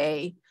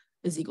A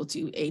is equal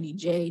to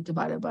ADJ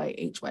divided by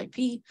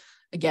HYP.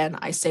 Again,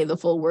 I say the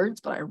full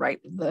words, but I write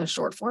the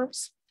short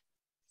forms.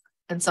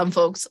 And some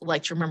folks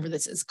like to remember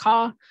this as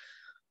CA,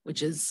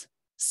 which is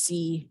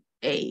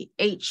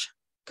CAH,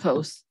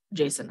 cos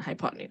adjacent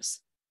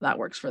hypotenuse. That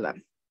works for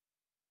them.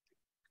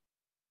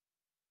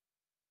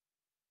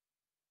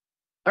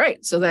 All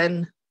right, so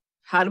then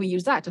how do we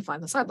use that to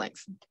find the side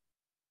length?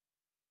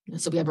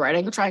 So we have a right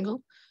angle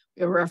triangle.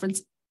 We have a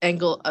reference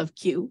angle of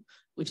Q,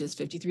 which is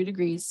 53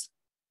 degrees.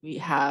 We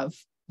have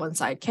one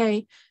side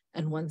K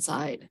and one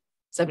side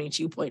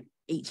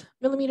 72.8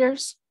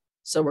 millimeters.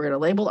 So we're going to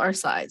label our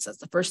sides. That's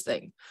the first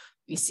thing.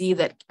 We see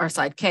that our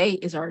side K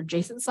is our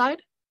adjacent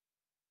side.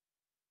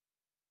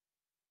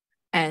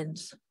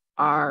 And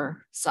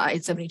our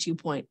side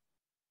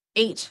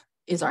 72.8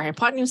 is our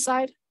hypotenuse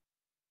side.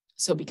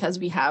 So because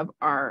we have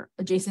our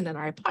adjacent and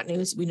our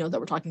hypotenuse, we know that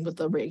we're talking about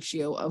the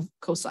ratio of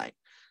cosine.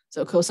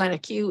 So cosine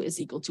of Q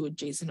is equal to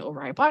adjacent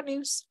over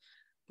hypotenuse.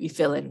 We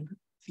fill in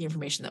the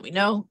information that we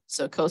know.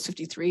 So cos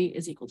 53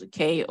 is equal to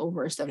K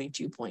over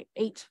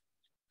 72.8.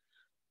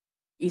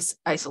 We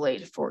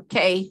isolate for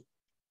K.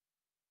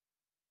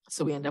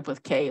 So we end up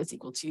with K is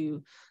equal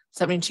to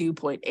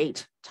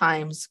 72.8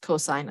 times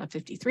cosine of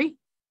 53.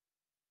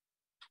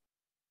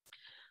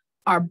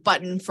 Our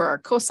button for our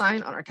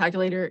cosine on our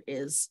calculator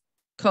is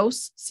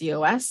cos,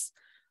 C-O-S.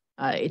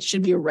 It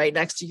should be right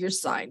next to your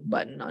sine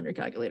button on your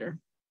calculator.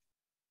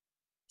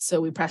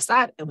 So we press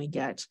that and we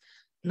get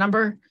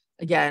number.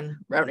 Again,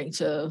 rounding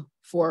to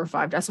 4 or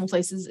 5 decimal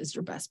places is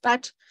your best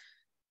bet.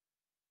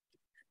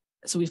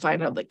 So we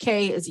find out that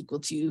K is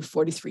equal to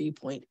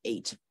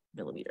 43.8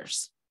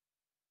 millimeters.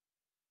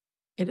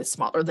 It is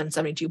smaller than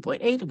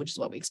 72.8, which is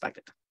what we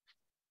expected.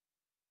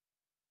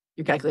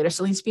 Your calculator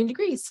still needs to be in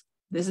degrees.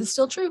 This is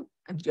still true.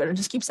 I'm going to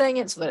just keep saying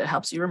it so that it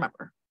helps you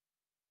remember.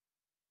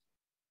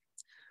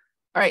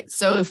 All right,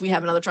 so if we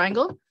have another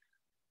triangle,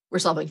 we're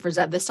solving for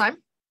Z this time.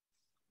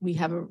 We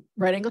have a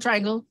right angle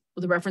triangle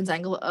with a reference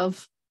angle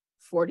of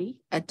 40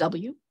 at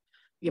W.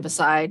 We have a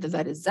side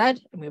that is Z,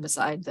 and we have a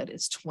side that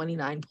is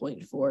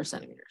 29.4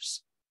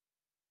 centimeters.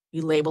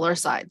 We label our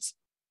sides.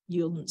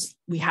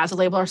 We have to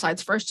label our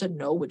sides first to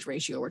know which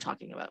ratio we're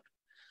talking about.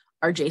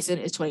 Our adjacent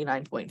is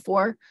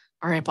 29.4.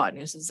 Our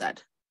hypotenuse is Z.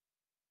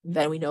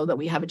 Then we know that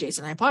we have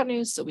adjacent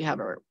hypotenuse, so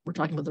we're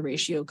talking about the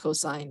ratio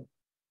cosine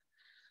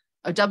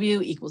of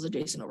W equals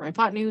adjacent over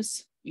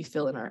hypotenuse. We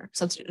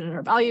substitute in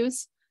our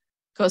values.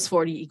 Cos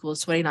 40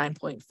 equals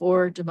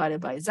 29.4 divided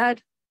by Z.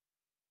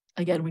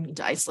 Again, we need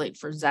to isolate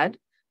for Z.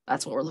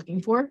 That's what we're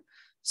looking for.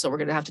 So we're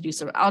going to have to do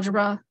some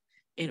algebra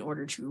in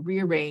order to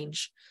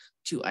rearrange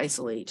to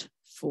isolate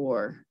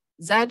for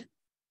Z.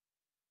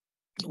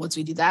 Once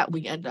we do that,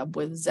 we end up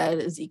with Z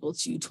is equal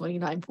to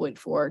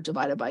 29.4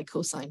 divided by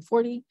cosine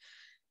 40.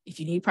 If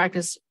you need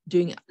practice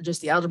doing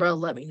just the algebra,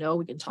 let me know.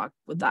 We can talk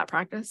with that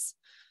practice.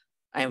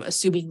 I am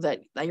assuming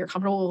that you're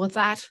comfortable with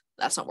that.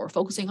 That's not what we're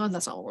focusing on.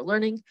 That's not what we're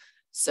learning.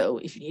 So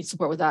if you need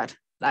support with that,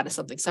 that is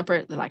something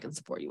separate that I can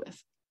support you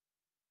with.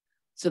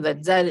 So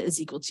then Z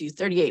is equal to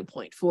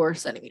 38.4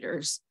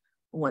 centimeters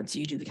once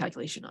you do the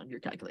calculation on your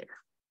calculator.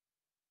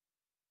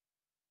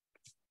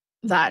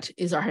 That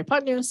is our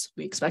hypotenuse.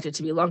 We expect it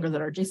to be longer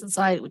than our adjacent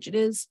side, which it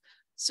is.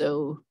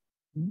 So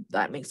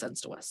that makes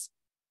sense to us.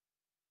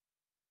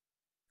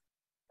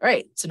 All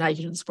right, so now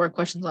you can support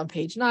questions on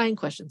page 9,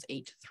 questions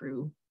 8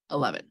 through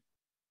 11.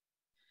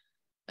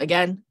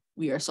 Again,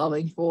 we are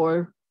solving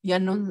for the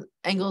unknown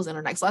angles in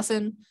our next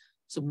lesson.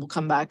 So we'll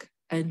come back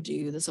and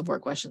do the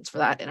support questions for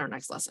that in our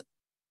next lesson.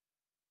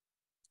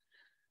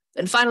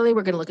 Then finally,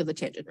 we're going to look at the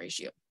tangent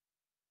ratio.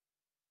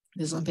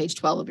 This is on page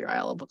 12 of your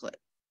ILO booklet.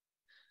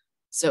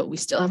 So we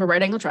still have a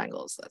right angle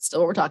triangle. So that's still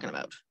what we're talking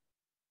about.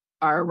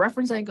 Our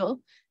reference angle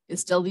is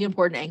still the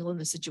important angle in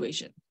the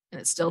situation, and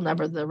it's still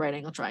never the right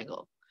angle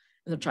triangle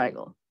in the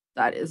triangle.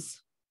 That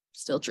is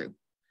still true.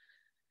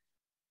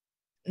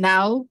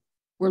 Now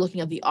we're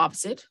looking at the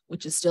opposite,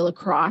 which is still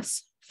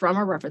across from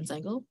our reference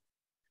angle,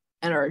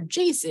 and our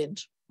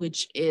adjacent,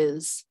 which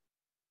is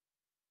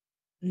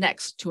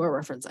next to our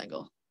reference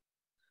angle.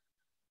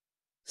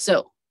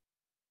 So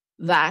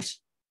that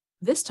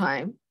this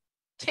time,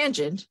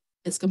 tangent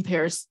is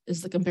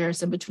the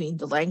comparison between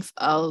the length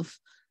of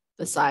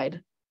the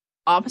side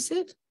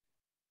opposite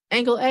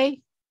angle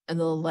A and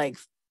the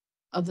length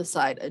of the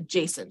side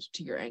adjacent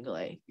to your angle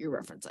A, your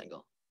reference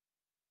angle.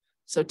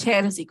 So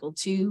tan is equal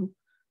to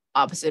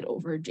opposite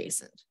over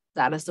adjacent.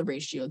 That is the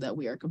ratio that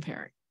we are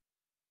comparing.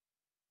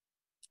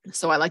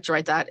 So I like to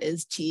write that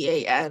as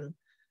TAN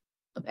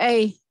of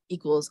A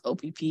equals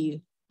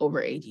OPP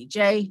over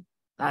ADJ.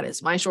 That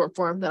is my short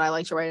form that I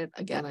like to write it.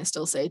 Again, I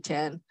still say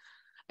tan.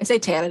 I say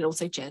tan, I don't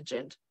say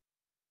tangent,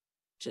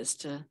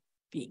 just to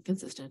be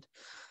consistent.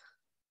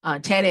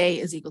 Tan A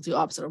is equal to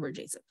opposite over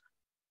adjacent.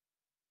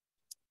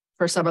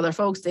 For some other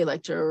folks, they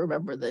like to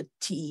remember the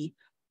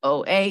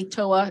TOA,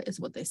 TOA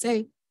is what they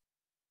say.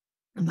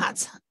 And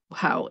that's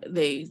how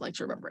they like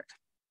to remember it.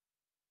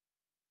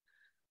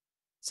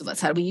 So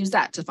that's how we use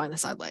that to find the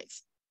side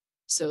length.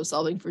 So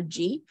solving for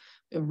G,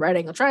 we have a right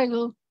angle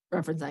triangle,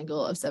 reference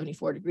angle of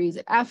 74 degrees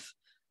at F,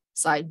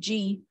 side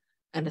G,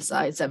 and a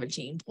side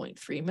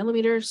 17.3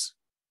 millimeters.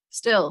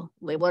 Still,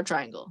 label our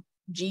triangle.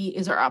 G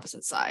is our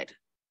opposite side.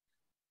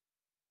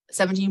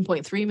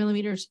 17.3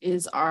 millimeters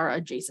is our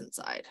adjacent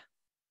side.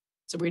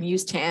 So we're going to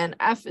use tan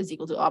F is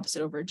equal to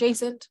opposite over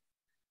adjacent.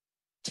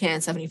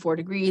 Tan 74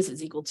 degrees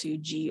is equal to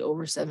G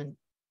over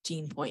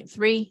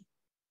 17.3.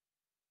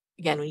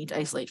 Again, we need to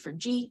isolate for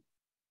G.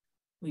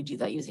 We do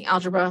that using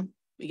algebra.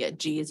 We get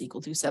G is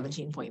equal to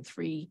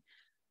 17.3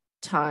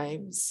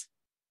 times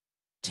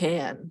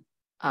tan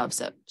of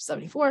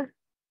 74.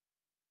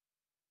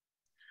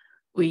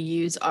 We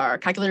use our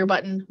calculator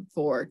button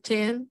for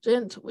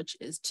tangent, which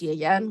is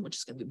TAN, which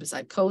is going to be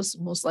beside cos,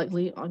 most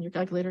likely on your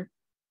calculator.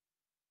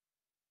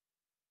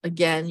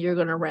 Again, you're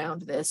going to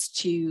round this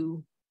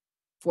to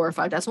 4 or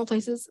 5 decimal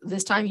places.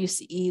 This time you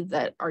see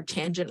that our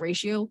tangent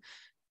ratio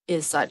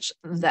is such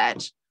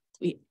that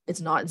it's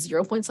not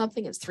 0 point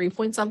something, it's 3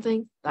 point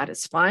something. That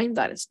is fine,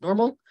 that is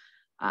normal,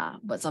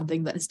 but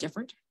something that is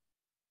different.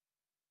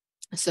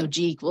 So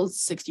G equals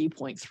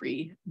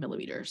 60.3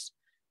 millimeters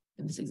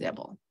in this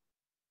example.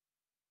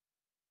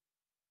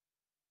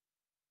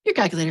 Your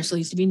calculator still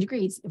needs to be in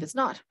degrees. If it's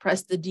not,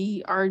 press the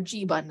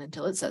DRG button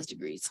until it says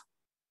degrees.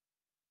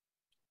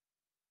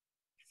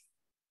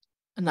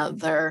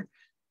 Another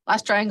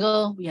last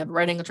triangle, we have a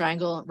right angle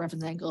triangle,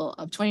 reference angle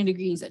of 20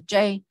 degrees at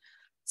J,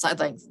 side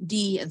length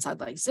D and side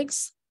length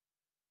 6.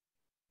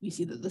 You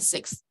see that the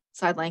 6th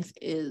side length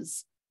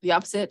is the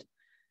opposite.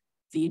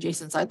 The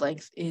adjacent side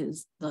length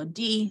is the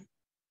D.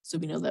 So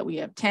we know that we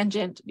have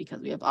tangent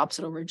because we have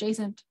opposite over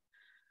adjacent.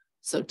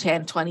 So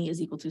tan 20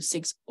 is equal to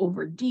 6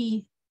 over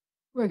D.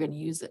 We're going to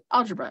use the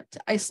algebra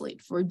to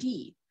isolate for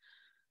D.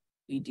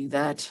 We do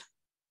that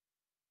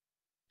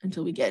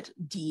until we get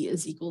D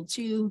is equal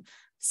to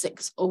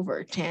 6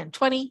 over tan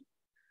 20,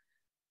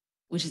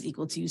 which is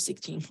equal to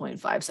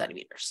 16.5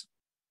 centimeters.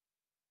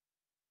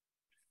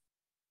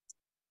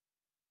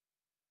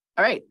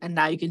 All right, and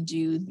now you can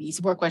do the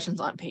support questions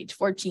on page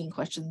 14,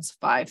 questions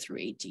 5 through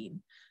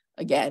 18.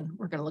 Again,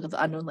 we're going to look at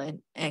the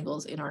unknown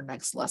angles in our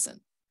next lesson.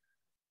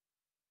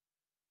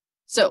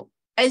 So,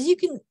 as you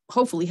can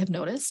hopefully have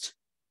noticed,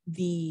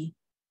 the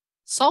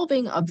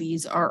solving of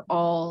these are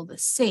all the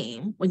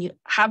same. When you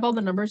have all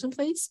the numbers in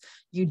place,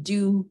 you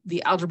do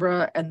the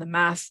algebra and the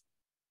math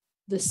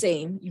the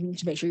same. You need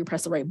to make sure you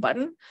press the right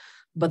button,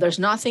 but there's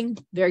nothing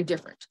very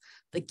different.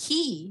 The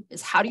key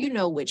is, how do you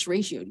know which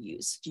ratio to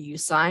use? Do you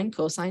use sine,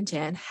 cosine,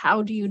 tan?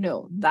 How do you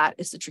know? That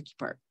is the tricky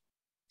part.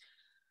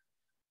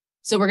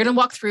 So we're going to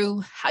walk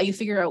through how you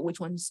figure out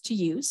which ones to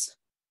use.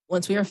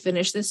 Once we are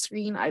finished this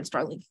screen, I'd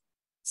strongly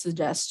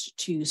suggest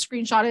to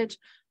screenshot it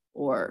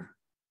or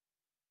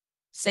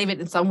save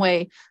it in some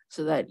way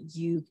so that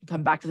you can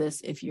come back to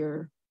this if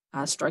you're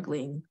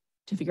struggling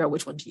to figure out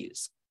which one to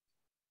use.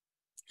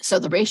 So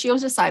the ratio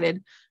is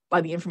decided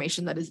by the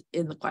information that is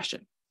in the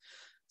question.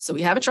 So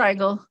we have a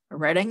triangle, a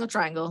right angle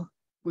triangle.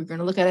 We're going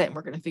to look at it and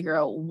we're going to figure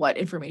out what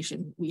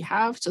information we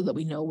have so that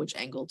we know which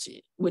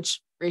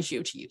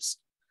ratio to use.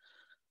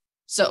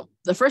 So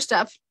the first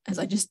step, as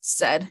I just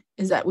said,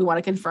 is that we want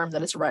to confirm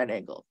that it's a right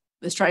angle.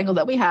 This triangle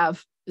that we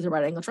have is a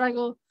right angle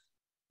triangle.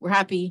 We're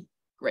happy,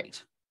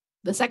 great.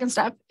 The second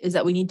step is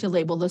that we need to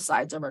label the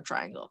sides of our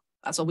triangle.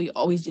 That's what we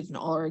always did in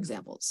all our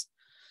examples.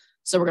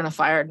 So we're going to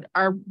find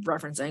our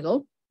reference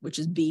angle, which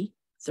is B,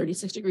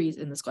 36 degrees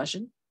in this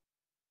question.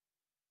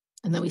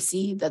 And then we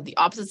see that the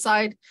opposite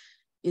side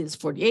is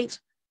 48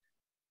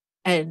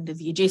 and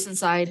the adjacent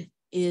side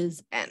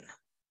is N.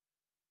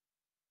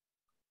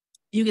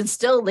 You can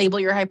still label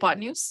your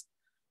hypotenuse,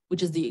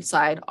 which is the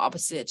side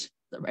opposite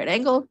the right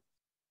angle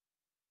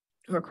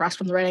or across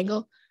from the right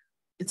angle.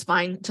 It's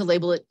fine to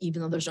label it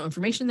even though there's no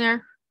information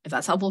there. If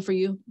that's helpful for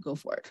you, go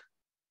for it.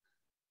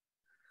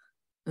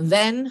 And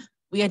then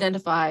we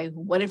identify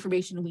what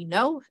information we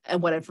know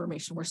and what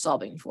information we're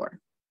solving for.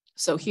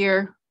 So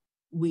here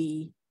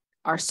we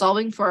are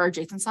solving for our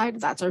adjacent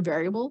side. That's our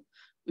variable.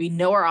 We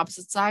know our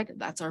opposite side.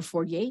 That's our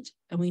 48.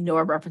 And we know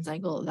our reference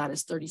angle. That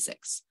is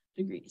 36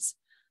 degrees.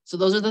 So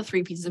those are the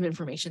three pieces of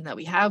information that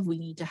we have. We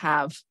need to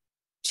have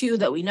two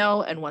that we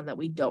know and one that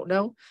we don't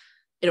know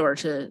in order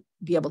to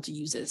be able to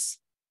use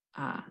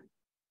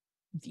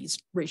these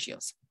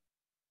ratios.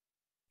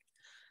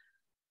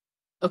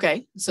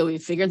 Okay, so we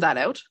figured that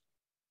out.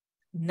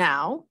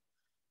 Now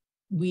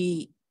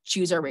we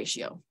choose our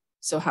ratio.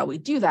 So how we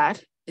do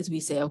that is we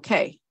say,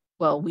 okay,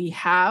 well, we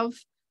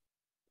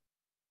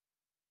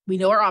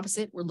know our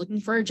opposite. We're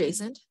looking for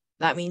adjacent.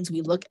 That means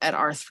we look at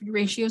our three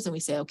ratios and we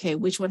say, okay,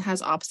 which one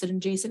has opposite and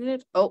adjacent in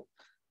it? Oh,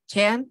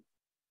 tan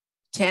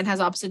has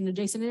opposite and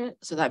adjacent in it.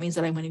 So that means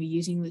that I'm going to be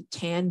using the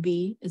tan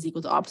B is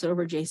equal to opposite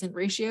over adjacent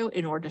ratio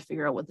in order to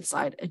figure out what the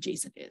side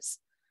adjacent is.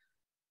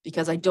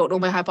 Because I don't know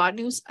my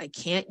hypotenuse, I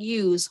can't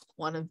use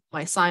one of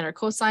my sine or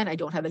cosine. I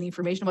don't have any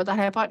information about that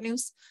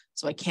hypotenuse,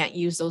 so I can't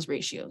use those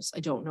ratios. I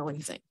don't know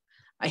anything.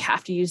 I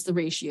have to use the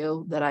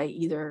ratio that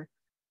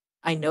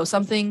I know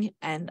something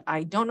and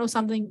I don't know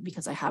something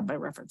because I have my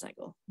reference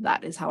angle.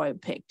 That is how I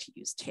pick to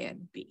use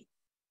tan B.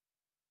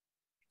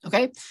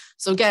 Okay,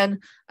 so again,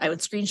 I would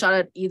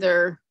screenshot it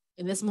either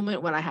in this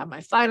moment when I have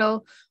my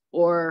final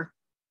or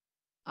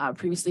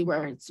previously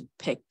where it's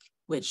pick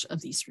which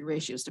of these three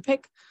ratios to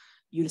pick.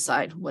 You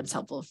decide what is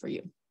helpful for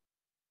you.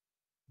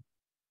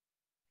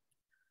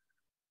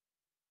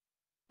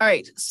 All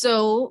right,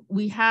 so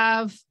we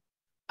have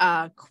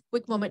a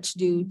quick moment to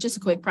do just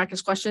a quick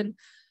practice question.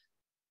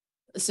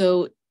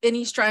 So in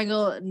each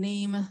triangle,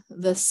 name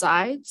the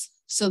sides.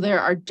 So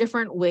there are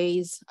different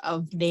ways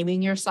of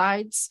naming your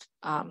sides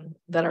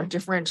that are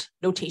different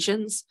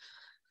notations.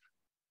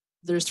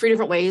 There's three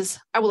different ways.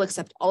 I will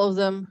accept all of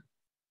them.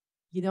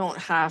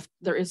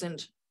 There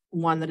isn't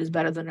one that is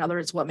better than another.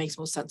 It's what makes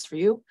most sense for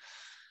you.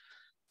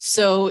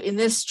 So in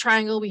this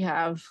triangle, we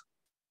have,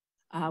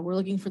 we're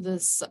looking for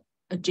this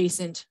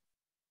adjacent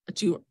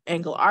to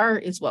angle R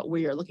is what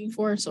we are looking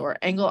for. So our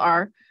angle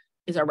R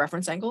is our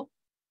reference angle.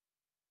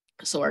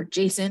 So our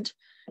adjacent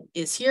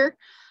is here.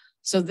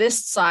 So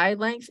this side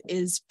length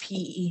is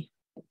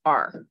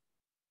PR.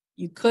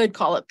 You could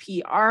call it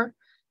PR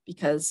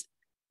because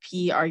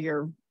P are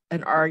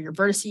and R are your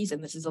vertices,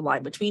 and this is a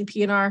line between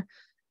P and R.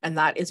 And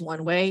that is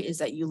one way, is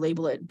that you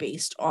label it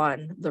based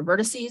on the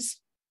vertices.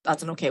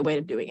 That's an okay way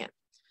of doing it.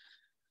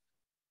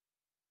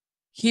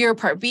 Here,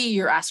 part B,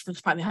 you're asked to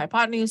find the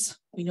hypotenuse.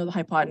 We know the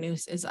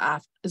hypotenuse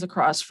is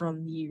across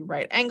from the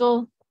right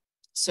angle.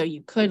 So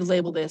you could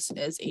label this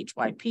as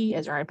HYP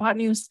as your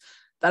hypotenuse.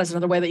 That is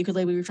another way that you could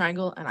label your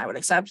triangle, and I would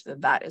accept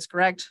that that is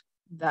correct.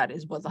 That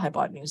is what the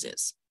hypotenuse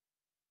is.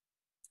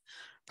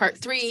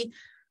 Part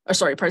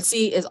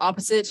C is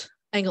opposite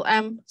angle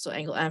M. So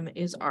angle M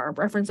is our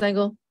reference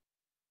angle.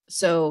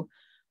 So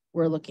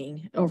we're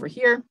looking over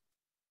here.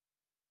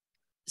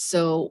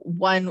 So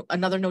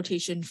another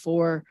notation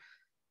for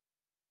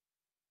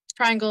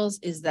triangles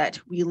is that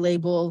we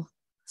label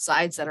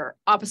sides that are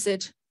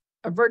opposite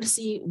a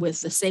vertice with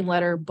the same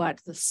letter, but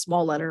the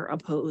small letter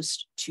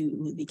opposed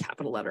to the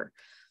capital letter.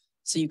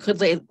 So you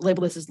could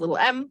label this as little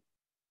m,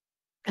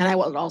 and I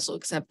would also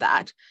accept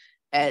that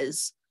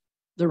as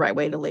the right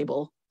way to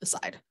label the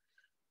side.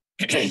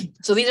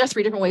 So these are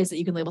 3 different ways that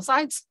you can label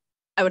sides.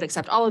 I would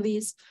accept all of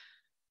these.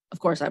 Of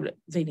course,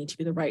 they need to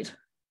be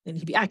they need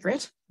to be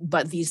accurate,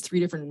 but these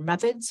 3 different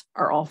methods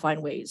are all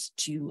fine ways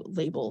to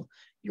label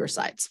your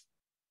sides.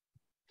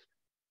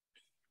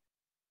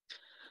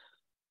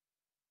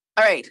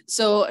 All right,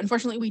 so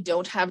unfortunately, we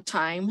don't have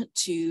time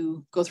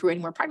to go through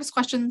any more practice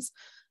questions.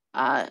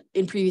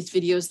 In previous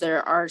videos,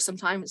 there are some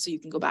time, so you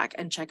can go back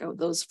and check out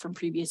those from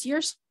previous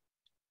years.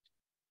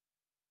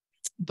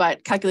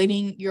 But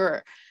calculating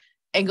your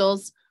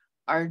angles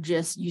are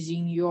just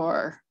using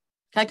your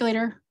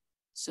calculator.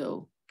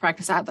 So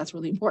practice that's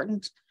really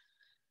important.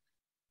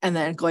 And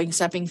then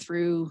stepping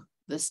through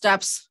the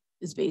steps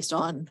is based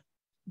on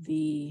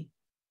the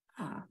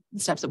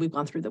steps that we've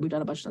gone through that we've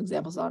done a bunch of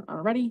examples on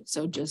already.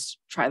 So just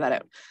try that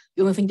out.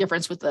 The only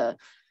difference with the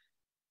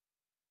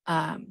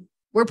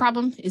word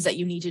problem is that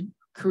you need to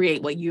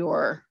create what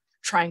your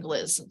triangle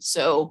is.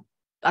 So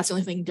that's the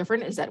only thing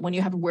different, is that when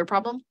you have a word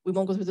problem, we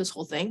won't go through this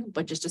whole thing,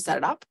 but just to set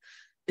it up,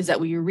 is that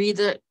we read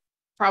the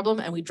problem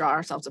and we draw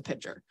ourselves a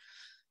picture.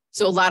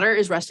 So a ladder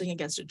is resting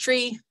against a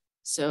tree.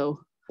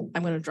 So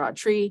I'm going to draw a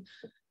tree.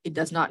 It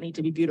does not need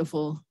to be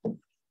beautiful. It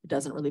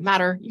doesn't really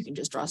matter. You can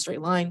just draw a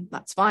straight line.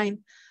 That's fine.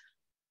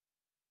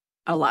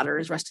 A ladder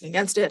is resting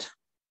against it.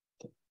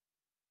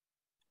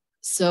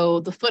 So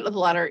the foot of the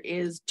ladder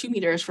is 2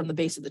 meters from the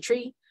base of the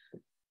tree.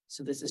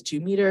 So this is 2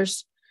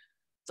 meters.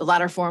 The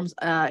ladder forms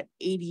a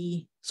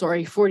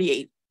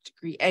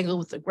 48-degree angle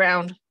with the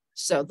ground.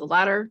 So the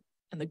ladder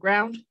and the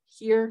ground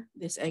here,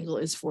 this angle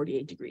is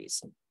 48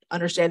 degrees.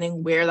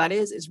 Understanding where that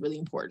is really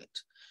important.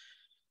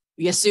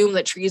 We assume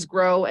that trees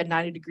grow at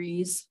 90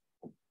 degrees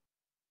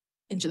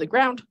into the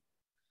ground.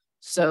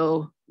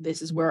 So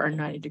this is where our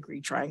 90-degree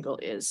triangle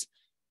is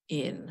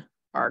in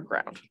our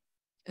ground.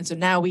 And so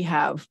now we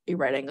have a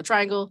right angle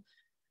triangle.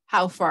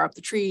 How far up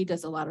the tree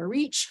does the ladder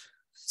reach?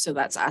 So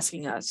that's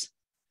asking us,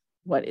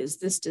 what is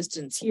this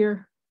distance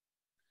here?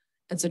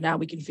 And so now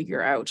we can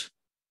figure out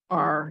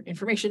our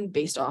information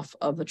based off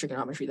of the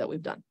trigonometry that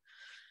we've done.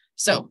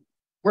 So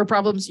word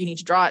problems, you need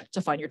to draw it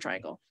to find your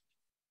triangle.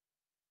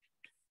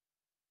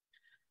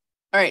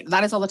 All right,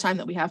 that is all the time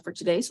that we have for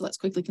today. So let's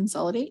quickly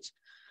consolidate.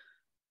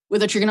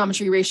 With the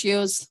trigonometry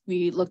ratios,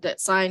 we looked at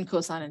sine,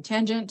 cosine, and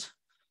tangent.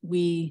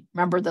 We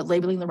remembered that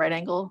labeling the right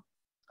angle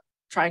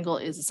triangle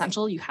is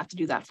essential. You have to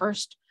do that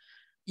first.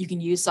 You can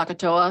use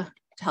SOHCAHTOA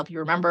to help you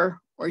remember,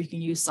 or you can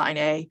use sine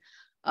A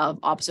of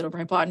opposite over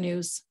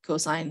hypotenuse,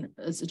 cosine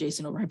is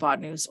adjacent over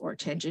hypotenuse, or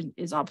tangent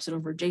is opposite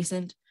over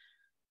adjacent.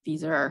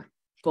 These are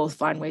both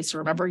fine ways to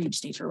remember. You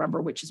just need to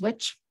remember which is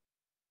which.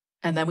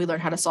 And then we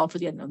learned how to solve for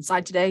the unknown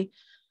side today.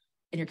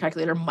 And your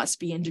calculator must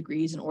be in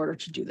degrees in order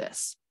to do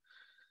this.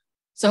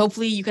 So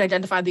hopefully you can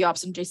identify the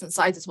opposite and adjacent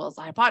sides as well as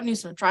the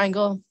hypotenuse in a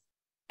triangle.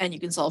 And you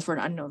can solve for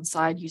an unknown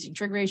side using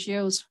trig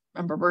ratios.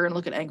 Remember, we're going to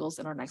look at angles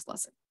in our next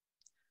lesson.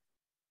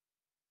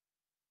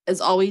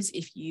 As always,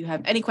 if you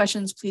have any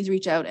questions, please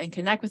reach out and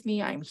connect with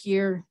me. I'm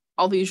here,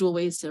 all the usual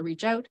ways to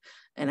reach out,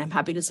 and I'm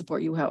happy to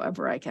support you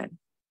however I can.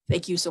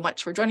 Thank you so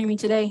much for joining me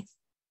today.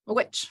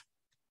 Witch.